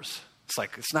numbers. It's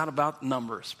like, it's not about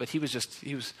numbers, but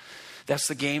that's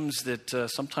the games that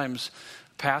sometimes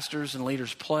pastors and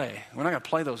leaders play. We're not going to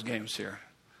play those games here.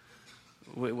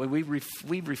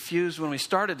 We refused when we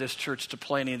started this church to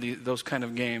play any of those kind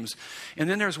of games. And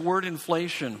then there's word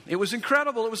inflation. It was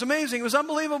incredible. It was amazing. It was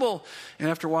unbelievable. And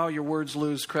after a while, your words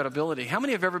lose credibility. How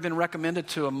many have ever been recommended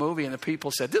to a movie and the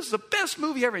people said, this is the best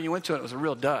movie ever, and you went to it, it was a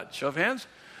real dud? Show of hands.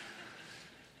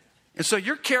 And so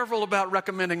you're careful about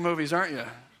recommending movies, aren't you?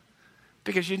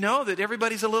 Because you know that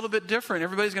everybody's a little bit different.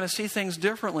 Everybody's going to see things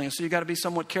differently. And so you've got to be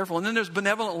somewhat careful. And then there's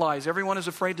benevolent lies. Everyone is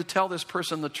afraid to tell this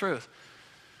person the truth.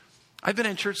 I've been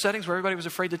in church settings where everybody was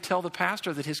afraid to tell the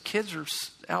pastor that his kids are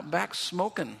out back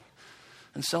smoking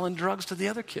and selling drugs to the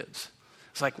other kids.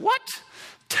 It's like, what?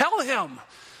 Tell him.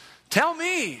 Tell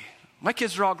me. My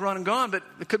kids are all grown and gone, but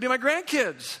it could be my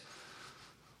grandkids.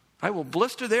 I will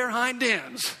blister their hind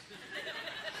ends.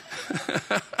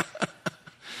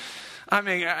 I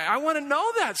mean, I want to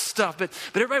know that stuff, but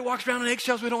everybody walks around on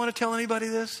eggshells. We don't want to tell anybody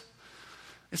this.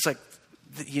 It's like,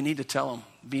 you need to tell them.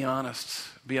 Be honest.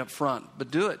 Be upfront. But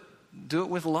do it. Do it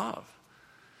with love.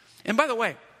 And by the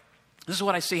way, this is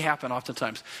what I see happen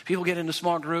oftentimes. People get into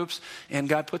small groups, and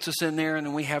God puts us in there, and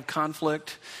then we have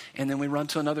conflict, and then we run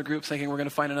to another group thinking we're going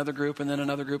to find another group, and then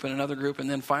another group, and another group, and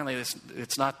then finally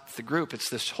it's not the group, it's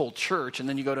this whole church, and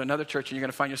then you go to another church, and you're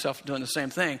going to find yourself doing the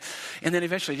same thing. And then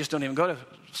eventually you just don't even go to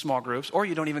small groups, or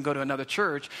you don't even go to another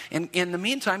church. And in the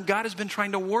meantime, God has been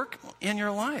trying to work in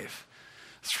your life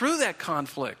through that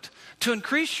conflict to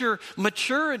increase your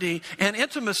maturity and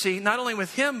intimacy, not only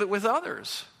with Him, but with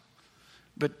others.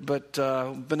 But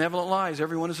benevolent lies,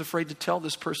 everyone is afraid to tell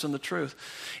this person the truth.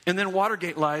 And then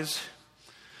Watergate lies,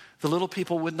 the little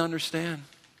people wouldn't understand.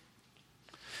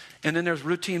 And then there's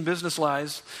routine business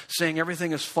lies, saying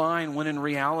everything is fine when in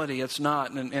reality it's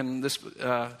not. And this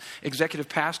executive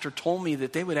pastor told me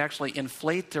that they would actually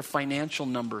inflate their financial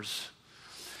numbers.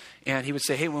 And he would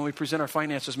say, hey, when we present our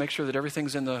finances, make sure that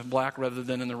everything's in the black rather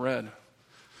than in the red.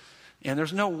 And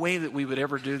there's no way that we would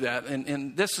ever do that.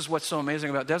 And this is what's so amazing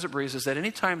about Desert Breeze, is that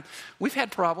anytime we've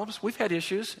had problems, we've had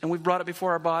issues, and we've brought it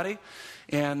before our body.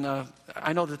 And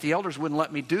I know that the elders wouldn't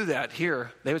let me do that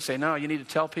here. They would say, no, you need to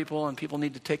tell people, and people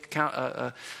need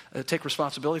to take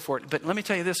responsibility for it. But let me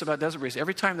tell you this about Desert Breeze.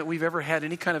 Every time that we've ever had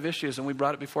any kind of issues and we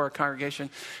brought it before our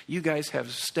congregation, you guys have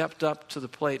stepped up to the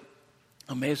plate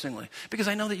amazingly. Because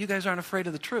I know that you guys aren't afraid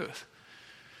of the truth.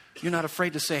 You're not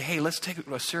afraid to say, hey, let's take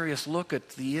a serious look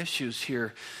at the issues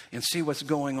here and see what's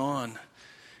going on.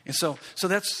 And so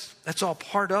that's all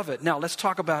part of it. Now, let's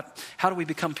talk about how do we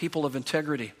become people of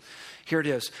integrity. Here it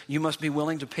is. You must be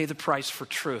willing to pay the price for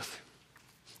truth.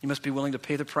 You must be willing to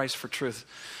pay the price for truth.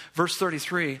 Verse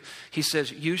 33, he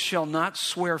says, you shall not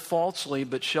swear falsely,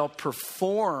 but shall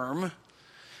perform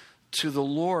to the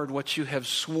Lord what you have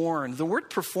sworn. The word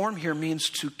perform here means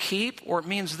to keep, or it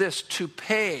means this, to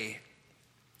pay.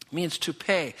 It means to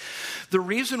pay. The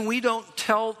reason we don't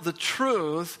tell the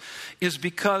truth is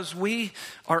because we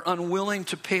are unwilling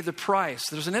to pay the price.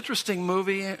 There's an interesting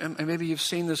movie, and maybe you've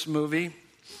seen this movie.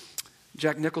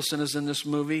 Jack Nicholson is in this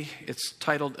movie. It's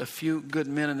titled A Few Good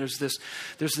Men, and there's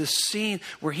this scene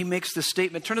where he makes this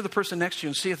statement. Turn to the person next to you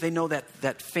and see if they know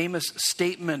that famous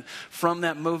statement from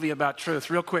that movie about truth.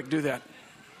 Real quick, do that.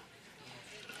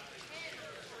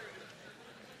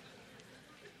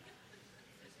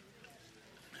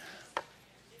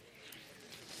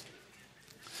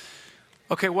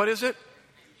 Okay, what is it?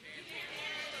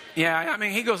 Yeah, I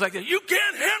mean, he goes like this. You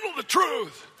can't handle the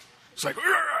truth. It's like,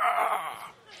 Argh!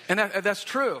 And that's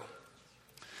true.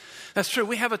 That's true.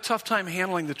 We have a tough time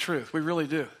handling the truth. We really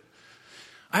do.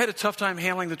 I had a tough time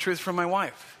handling the truth from my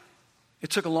wife. It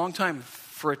took a long time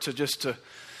for it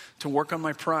to work on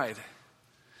my pride.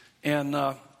 And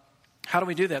how do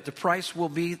we do that? The price will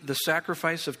be the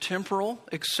sacrifice of temporal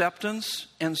acceptance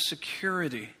and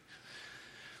security.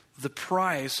 The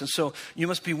price, and so you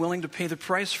must be willing to pay the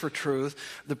price for truth.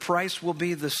 The price will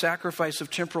be the sacrifice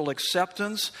of temporal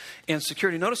acceptance and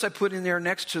security. Notice I put in there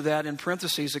next to that in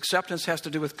parentheses, acceptance has to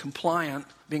do with compliant,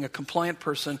 being a compliant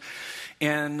person,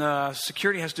 and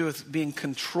security has to do with being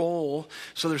control.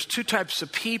 So there's two types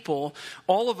of people.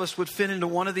 All of us would fit into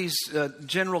one of these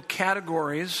general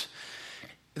categories.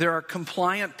 There are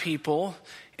compliant people,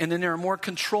 and then there are more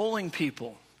controlling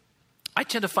people. I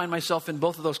tend to find myself in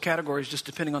both of those categories just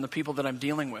depending on the people that I'm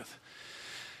dealing with.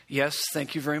 Yes,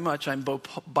 thank you very much. I'm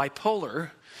bipolar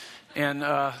and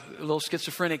a little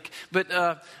schizophrenic. But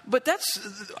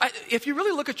if you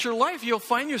really look at your life, you'll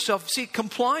find yourself,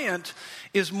 compliant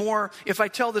is more, if I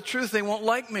tell the truth, they won't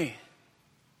like me.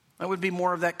 I would be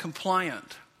more of that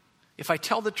compliant. If I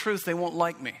tell the truth, they won't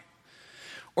like me.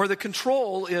 Or the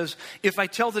control is, if I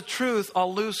tell the truth,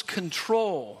 I'll lose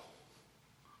control.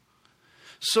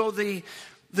 So the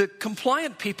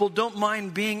compliant people don't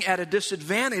mind being at a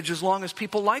disadvantage as long as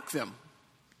people like them.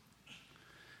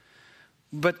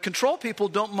 But control people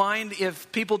don't mind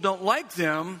if people don't like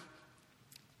them,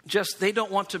 just they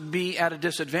don't want to be at a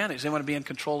disadvantage. They want to be in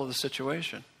control of the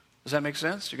situation. Does that make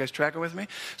sense? You guys tracking with me?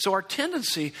 So our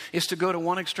tendency is to go to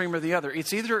one extreme or the other.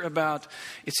 It's either about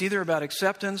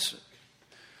acceptance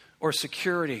or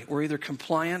security. We're either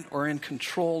compliant or in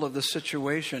control of the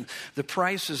situation. The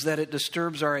price is that it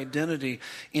disturbs our identity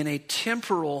in a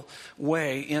temporal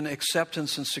way in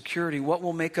acceptance and security. What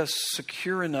will make us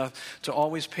secure enough to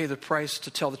always pay the price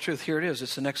to tell the truth? Here it is.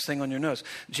 It's the next thing on your notes.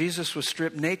 Jesus was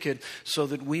stripped naked so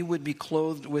that we would be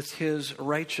clothed with his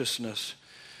righteousness.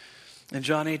 In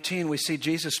John 18, we see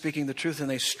Jesus speaking the truth, and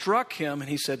they struck him, and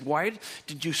he said, "Why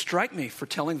did you strike me for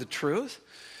telling the truth?"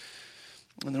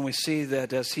 And then we see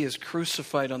that as he is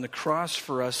crucified on the cross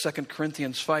for us, 2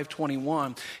 Corinthians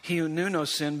 5:21, he who knew no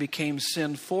sin became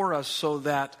sin for us so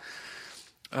that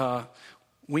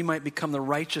we might become the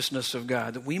righteousness of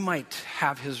God, that we might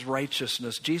have his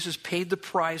righteousness. Jesus paid the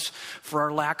price for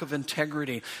our lack of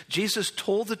integrity. Jesus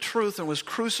told the truth and was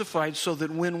crucified so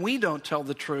that when we don't tell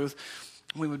the truth,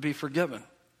 we would be forgiven.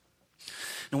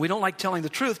 And we don't like telling the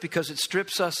truth because it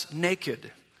strips us naked,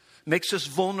 makes us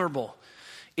vulnerable.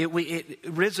 It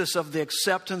rids us of the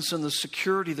acceptance and the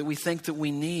security that we think that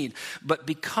we need. But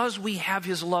because we have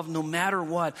his love no matter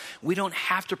what, we don't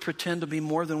have to pretend to be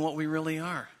more than what we really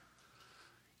are.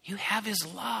 You have his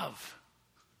love.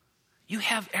 You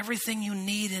have everything you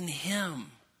need in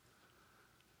him.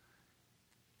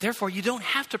 Therefore, you don't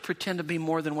have to pretend to be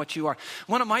more than what you are.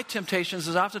 One of my temptations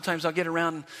is oftentimes I'll get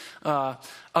around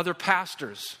other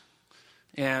pastors.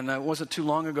 And it wasn't too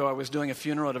long ago, I was doing a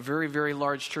funeral at a very, very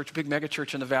large church, big mega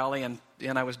church in the valley. And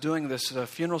I was doing this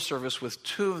funeral service with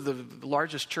two of the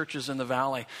largest churches in the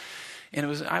valley. And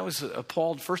I was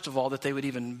appalled, first of all, that they would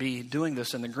even be doing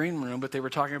this in the green room, but they were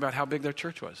talking about how big their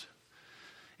church was.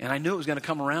 And I knew it was going to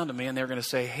come around to me, and they were going to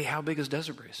say, "Hey, how big is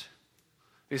Desert Breeze?"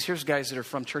 Because here's guys that are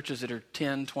from churches that are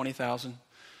 10, 20,000.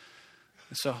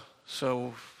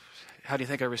 So how do you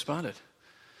think I responded?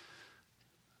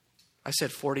 I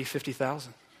said 40,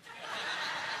 50,000.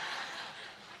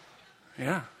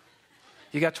 Yeah.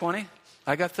 You got 20?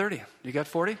 I got 30. You got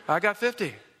 40? I got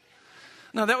 50.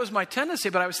 No, that was my tendency,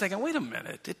 but I was thinking, wait a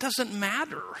minute. It doesn't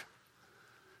matter.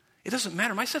 It doesn't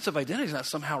matter. My sense of identity is not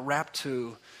somehow wrapped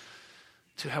to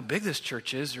how big this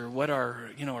church is or what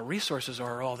our resources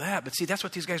are or all that. But see, that's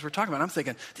what these guys were talking about. I'm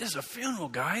thinking, this is a funeral,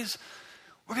 guys.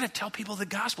 We're going to tell people the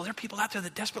gospel. There are people out there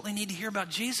that desperately need to hear about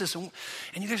Jesus. And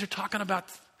you guys are talking about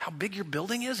how big your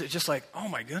building is. It's just like, oh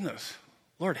my goodness.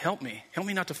 Lord, help me. Help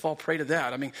me not to fall prey to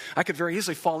that. I mean, I could very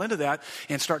easily fall into that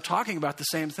and start talking about the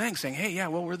same thing, saying, hey, yeah,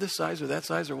 well, we're this size or that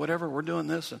size or whatever. We're doing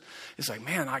this. And it's like,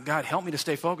 man, God, help me to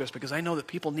stay focused because I know that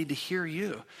people need to hear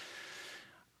you.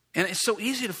 And it's so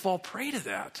easy to fall prey to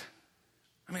that.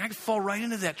 I mean, I could fall right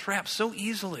into that trap so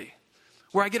easily.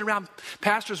 Where I get around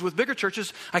pastors with bigger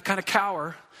churches, I kind of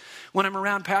cower. When I'm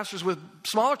around pastors with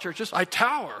smaller churches, I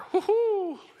tower.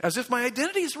 Woo-hoo! As if my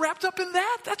identity is wrapped up in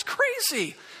that. That's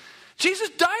crazy. Jesus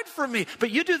died for me.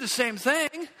 But you do the same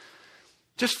thing.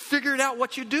 Just figure it out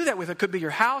what you do that with. It could be your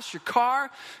house, your car,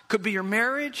 could be your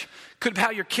marriage, could be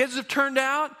how your kids have turned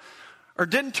out or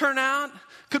didn't turn out.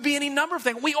 Could be any number of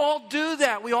things. We all do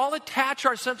that. We all attach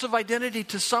our sense of identity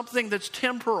to something that's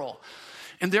temporal.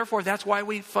 And therefore, that's why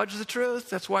we fudge the truth.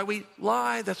 That's why we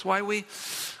lie. That's why we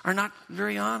are not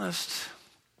very honest.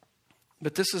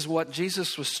 But this is what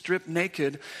Jesus was stripped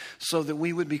naked so that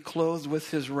we would be clothed with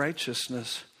his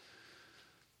righteousness.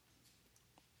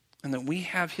 And that we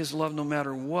have his love no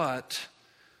matter what.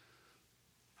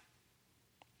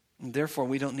 And therefore,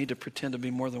 we don't need to pretend to be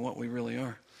more than what we really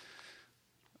are.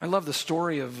 I love the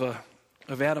story of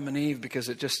Adam and Eve because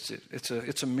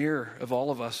it's a mirror of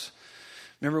all of us.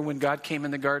 Remember when God came in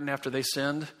the garden after they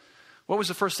sinned? What was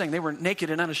the first thing? They were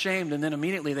naked and unashamed, and then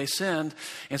immediately they sinned.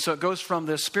 And so it goes from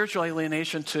this spiritual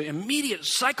alienation to immediate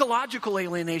psychological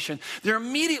alienation. They're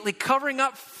immediately covering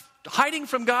up, hiding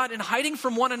from God and hiding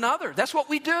from one another. That's what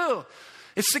we do.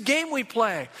 It's the game we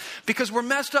play because we're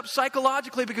messed up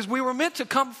psychologically because we were meant to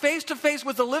come face to face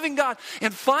with the living God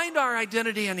and find our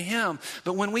identity in him.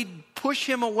 But when we push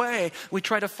him away, we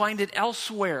try to find it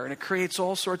elsewhere and it creates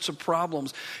all sorts of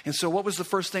problems. And so what was the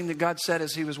first thing that God said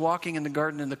as he was walking in the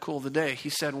garden in the cool of the day? He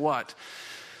said what?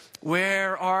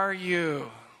 Where are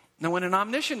you? Now when an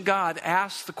omniscient God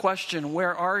asks the question,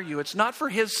 where are you? It's not for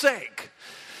his sake,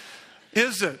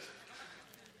 is it?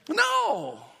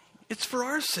 No. It's for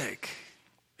our sake.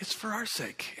 It's for our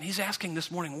sake. And he's asking this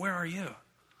morning, where are you?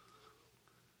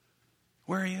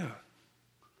 Where are you?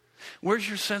 Where's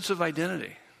your sense of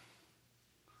identity?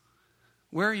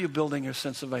 Where are you building your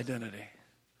sense of identity?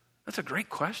 That's a great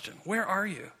question. Where are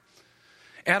you?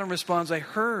 Adam responds, I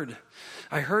heard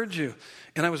you,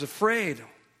 and I was afraid,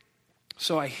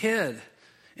 so I hid.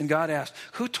 And God asked,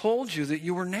 who told you that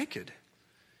you were naked?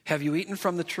 Have you eaten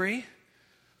from the tree?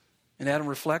 And Adam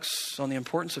reflects on the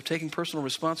importance of taking personal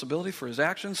responsibility for his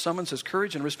actions, summons his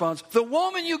courage, and responds, the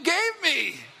woman you gave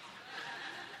me.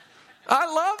 I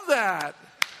love that.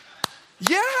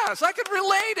 Yes, I could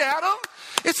relate, Adam.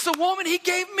 It's the woman he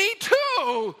gave me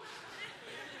too.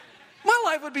 My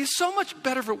life would be so much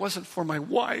better if it wasn't for my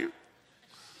wife.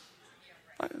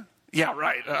 Yeah,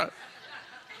 right.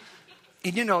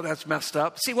 And you know that's messed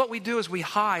up. See, what we do is we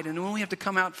hide, and when we have to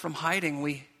come out from hiding,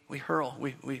 we hurl,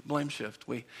 we blame shift.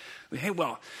 We hey,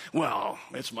 well,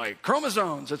 it's my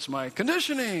chromosomes, it's my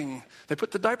conditioning. They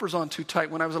put the diapers on too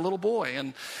tight when I was a little boy,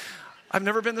 and I've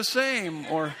never been the same,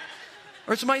 or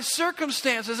it's my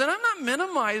circumstances. And I'm not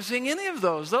minimizing any of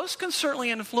those. Those can certainly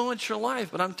influence your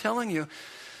life, but I'm telling you,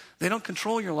 they don't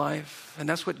control your life. And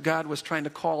that's what God was trying to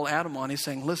call Adam on. He's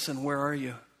saying, listen, where are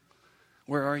you?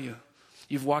 Where are you?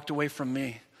 You've walked away from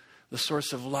me, the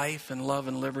source of life and love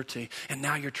and liberty. And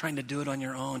now you're trying to do it on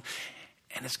your own.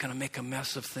 And it's going to make a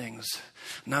mess of things.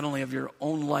 Not only of your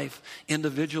own life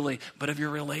individually, but of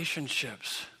your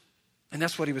relationships. And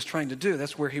that's what he was trying to do.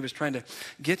 That's where he was trying to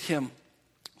get him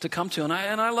to come to. And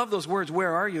I love those words,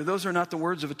 where are you? Those are not the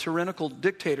words of a tyrannical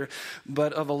dictator,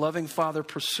 but of a loving father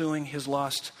pursuing his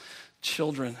lost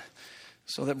children.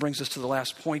 So that brings us to the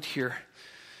last point here.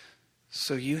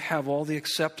 So you have all the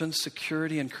acceptance,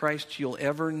 security in Christ you'll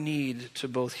ever need to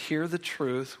both hear the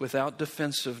truth without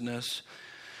defensiveness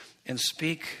and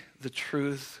speak the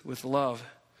truth with love.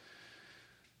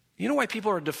 You know why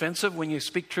people are defensive when you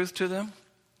speak truth to them?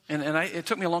 And it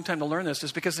took me a long time to learn this.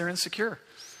 It's because they're insecure.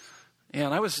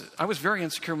 And I was very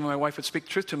insecure when my wife would speak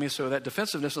truth to me, so that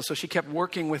defensiveness, so she kept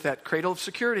working with that cradle of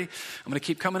security. I'm going to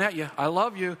keep coming at you. I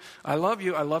love you. I love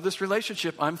you. I love this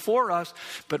relationship. I'm for us,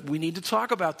 but we need to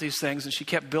talk about these things. And she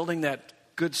kept building that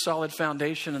good, solid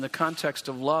foundation in the context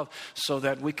of love so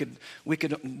that we could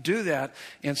do that.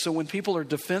 And so when people are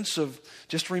defensive,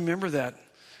 just remember that.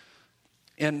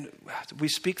 And we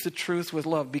speak the truth with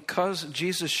love. Because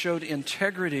Jesus showed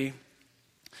integrity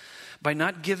by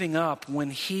not giving up when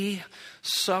he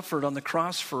suffered on the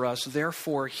cross for us,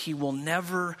 therefore he will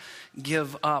never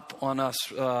give up on us.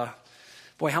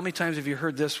 Boy, how many times have you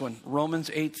heard this one?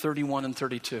 Romans 8:31 and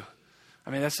 32.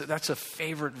 I mean, that's a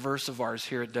favorite verse of ours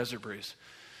here at Desert Breeze.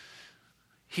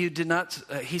 He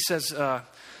says,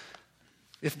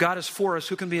 if God is for us,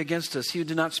 who can be against us? He who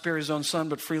did not spare his own son,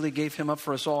 but freely gave him up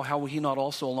for us all, how will he not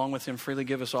also, along with him, freely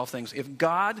give us all things? If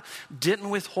God didn't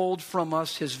withhold from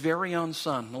us his very own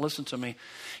son, now listen to me,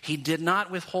 he did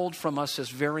not withhold from us his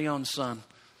very own son.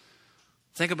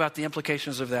 Think about the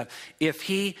implications of that. If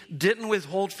he didn't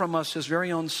withhold from us his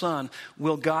very own son,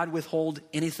 will God withhold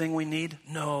anything we need?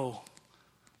 No.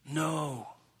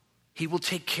 He will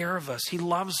take care of us. He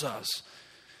loves us.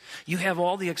 You have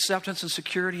all the acceptance and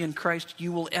security in Christ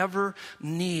you will ever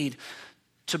need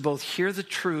to both hear the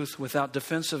truth without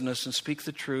defensiveness and speak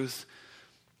the truth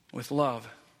with love.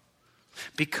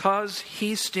 Because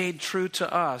he stayed true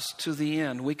to us to the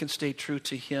end, we can stay true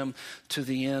to him to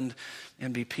the end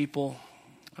and be people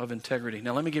of integrity.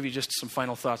 Now, let me give you just some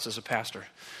final thoughts as a pastor.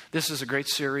 This is a great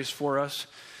series for us.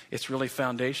 It's really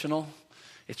foundational.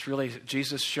 It's really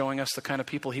Jesus showing us the kind of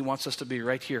people he wants us to be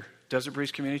right here. Desert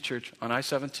Breeze Community Church on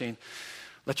I-17.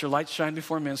 Let your light shine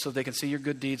before men so they can see your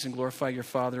good deeds and glorify your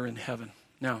Father in heaven.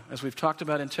 Now, as we've talked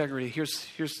about integrity, here's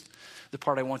the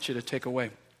part I want you to take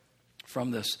away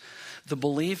from this. The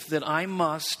belief that I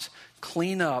must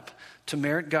clean up to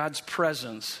merit God's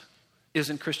presence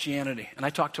isn't Christianity. And I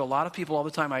talk to a lot of people all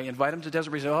the time. I invite them to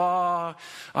Desert Breeze. Oh,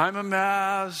 I'm a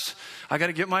mess. I got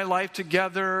to get my life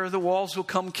together. The walls will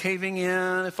come caving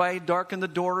in if I darken the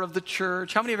door of the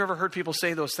church. How many have ever heard people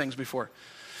say those things before?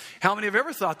 How many have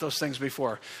ever thought those things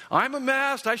before? I'm a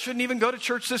mess. I shouldn't even go to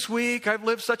church this week. I've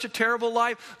lived such a terrible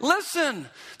life. Listen,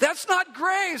 that's not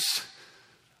grace.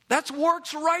 That's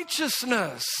works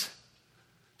righteousness.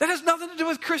 That has nothing to do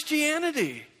with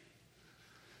Christianity.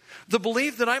 The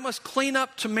belief that I must clean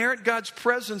up to merit God's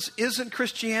presence isn't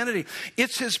Christianity.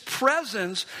 It's his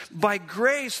presence by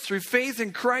grace through faith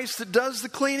in Christ that does the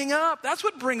cleaning up. That's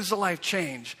what brings the life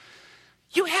change.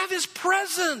 You have his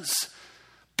presence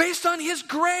based on his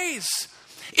grace.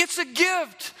 It's a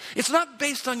gift. It's not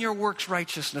based on your works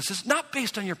righteousness. It's not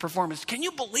based on your performance. Can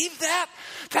you believe that?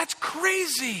 That's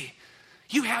crazy.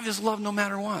 You have his love no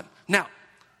matter what. Now,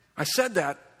 I said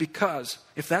that because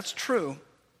if that's true,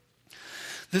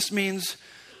 this means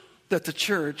that the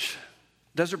church,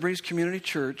 Desert Breeze Community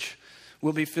Church,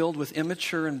 will be filled with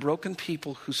immature and broken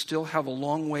people who still have a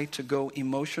long way to go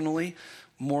emotionally,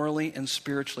 morally, and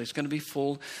spiritually. It's going to be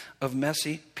full of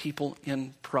messy people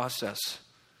in process.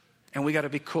 And we got to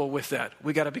be cool with that.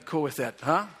 We got to be cool with that,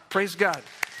 huh? Praise God.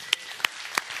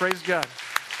 Praise God.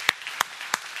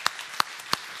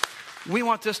 We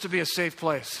want this to be a safe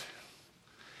place.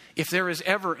 If there is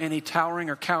ever any towering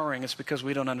or cowering, it's because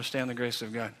we don't understand the grace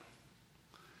of God.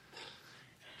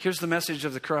 Here's the message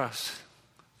of the cross.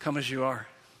 Come as you are.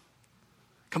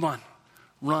 Come on,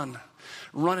 run.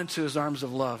 Run into his arms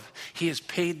of love. He has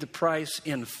paid the price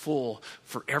in full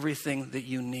for everything that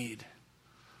you need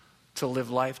to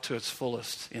live life to its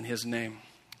fullest in his name.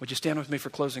 Would you stand with me for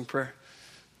closing prayer?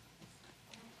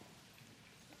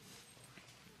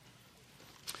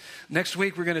 Next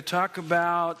week, we're going to talk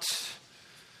about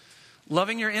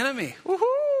loving your enemy.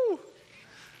 Woohoo!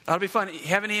 That'll be fun.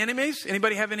 Have any enemies?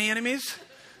 Anybody have any enemies?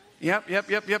 Yep.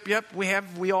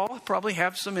 We all probably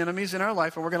have some enemies in our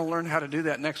life, and we're going to learn how to do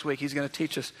that next week. He's going to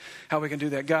teach us how we can do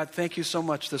that. God, thank you so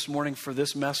much this morning for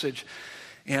this message.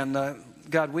 And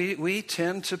God, we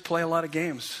tend to play a lot of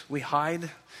games. We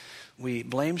hide, we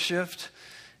blame shift,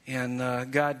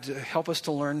 and God, help us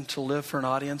to learn to live for an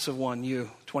audience of one,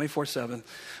 you, 24/7,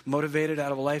 motivated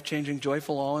out of a life-changing,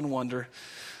 joyful awe and wonder,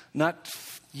 not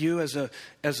you as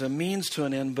a means to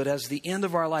an end, but as the end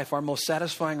of our life, our most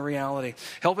satisfying reality.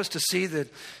 Help us to see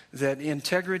that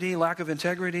integrity, lack of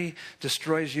integrity,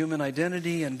 destroys human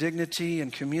identity and dignity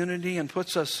and community and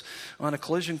puts us on a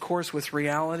collision course with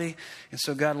reality. And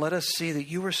so, God, let us see that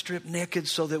you were stripped naked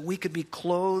so that we could be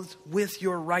clothed with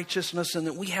your righteousness and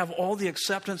that we have all the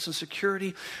acceptance and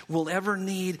security we'll ever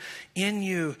need in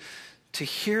you to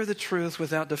hear the truth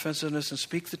without defensiveness and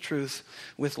speak the truth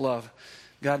with love.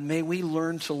 God, may we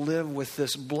learn to live with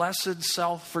this blessed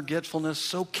self-forgetfulness,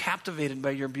 so captivated by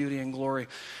your beauty and glory,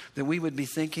 that we would be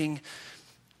thinking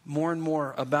more and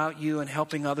more about you and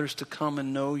helping others to come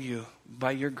and know you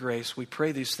by your grace. We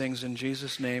pray these things in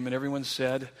Jesus' name. And everyone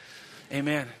said,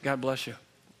 amen. God bless you.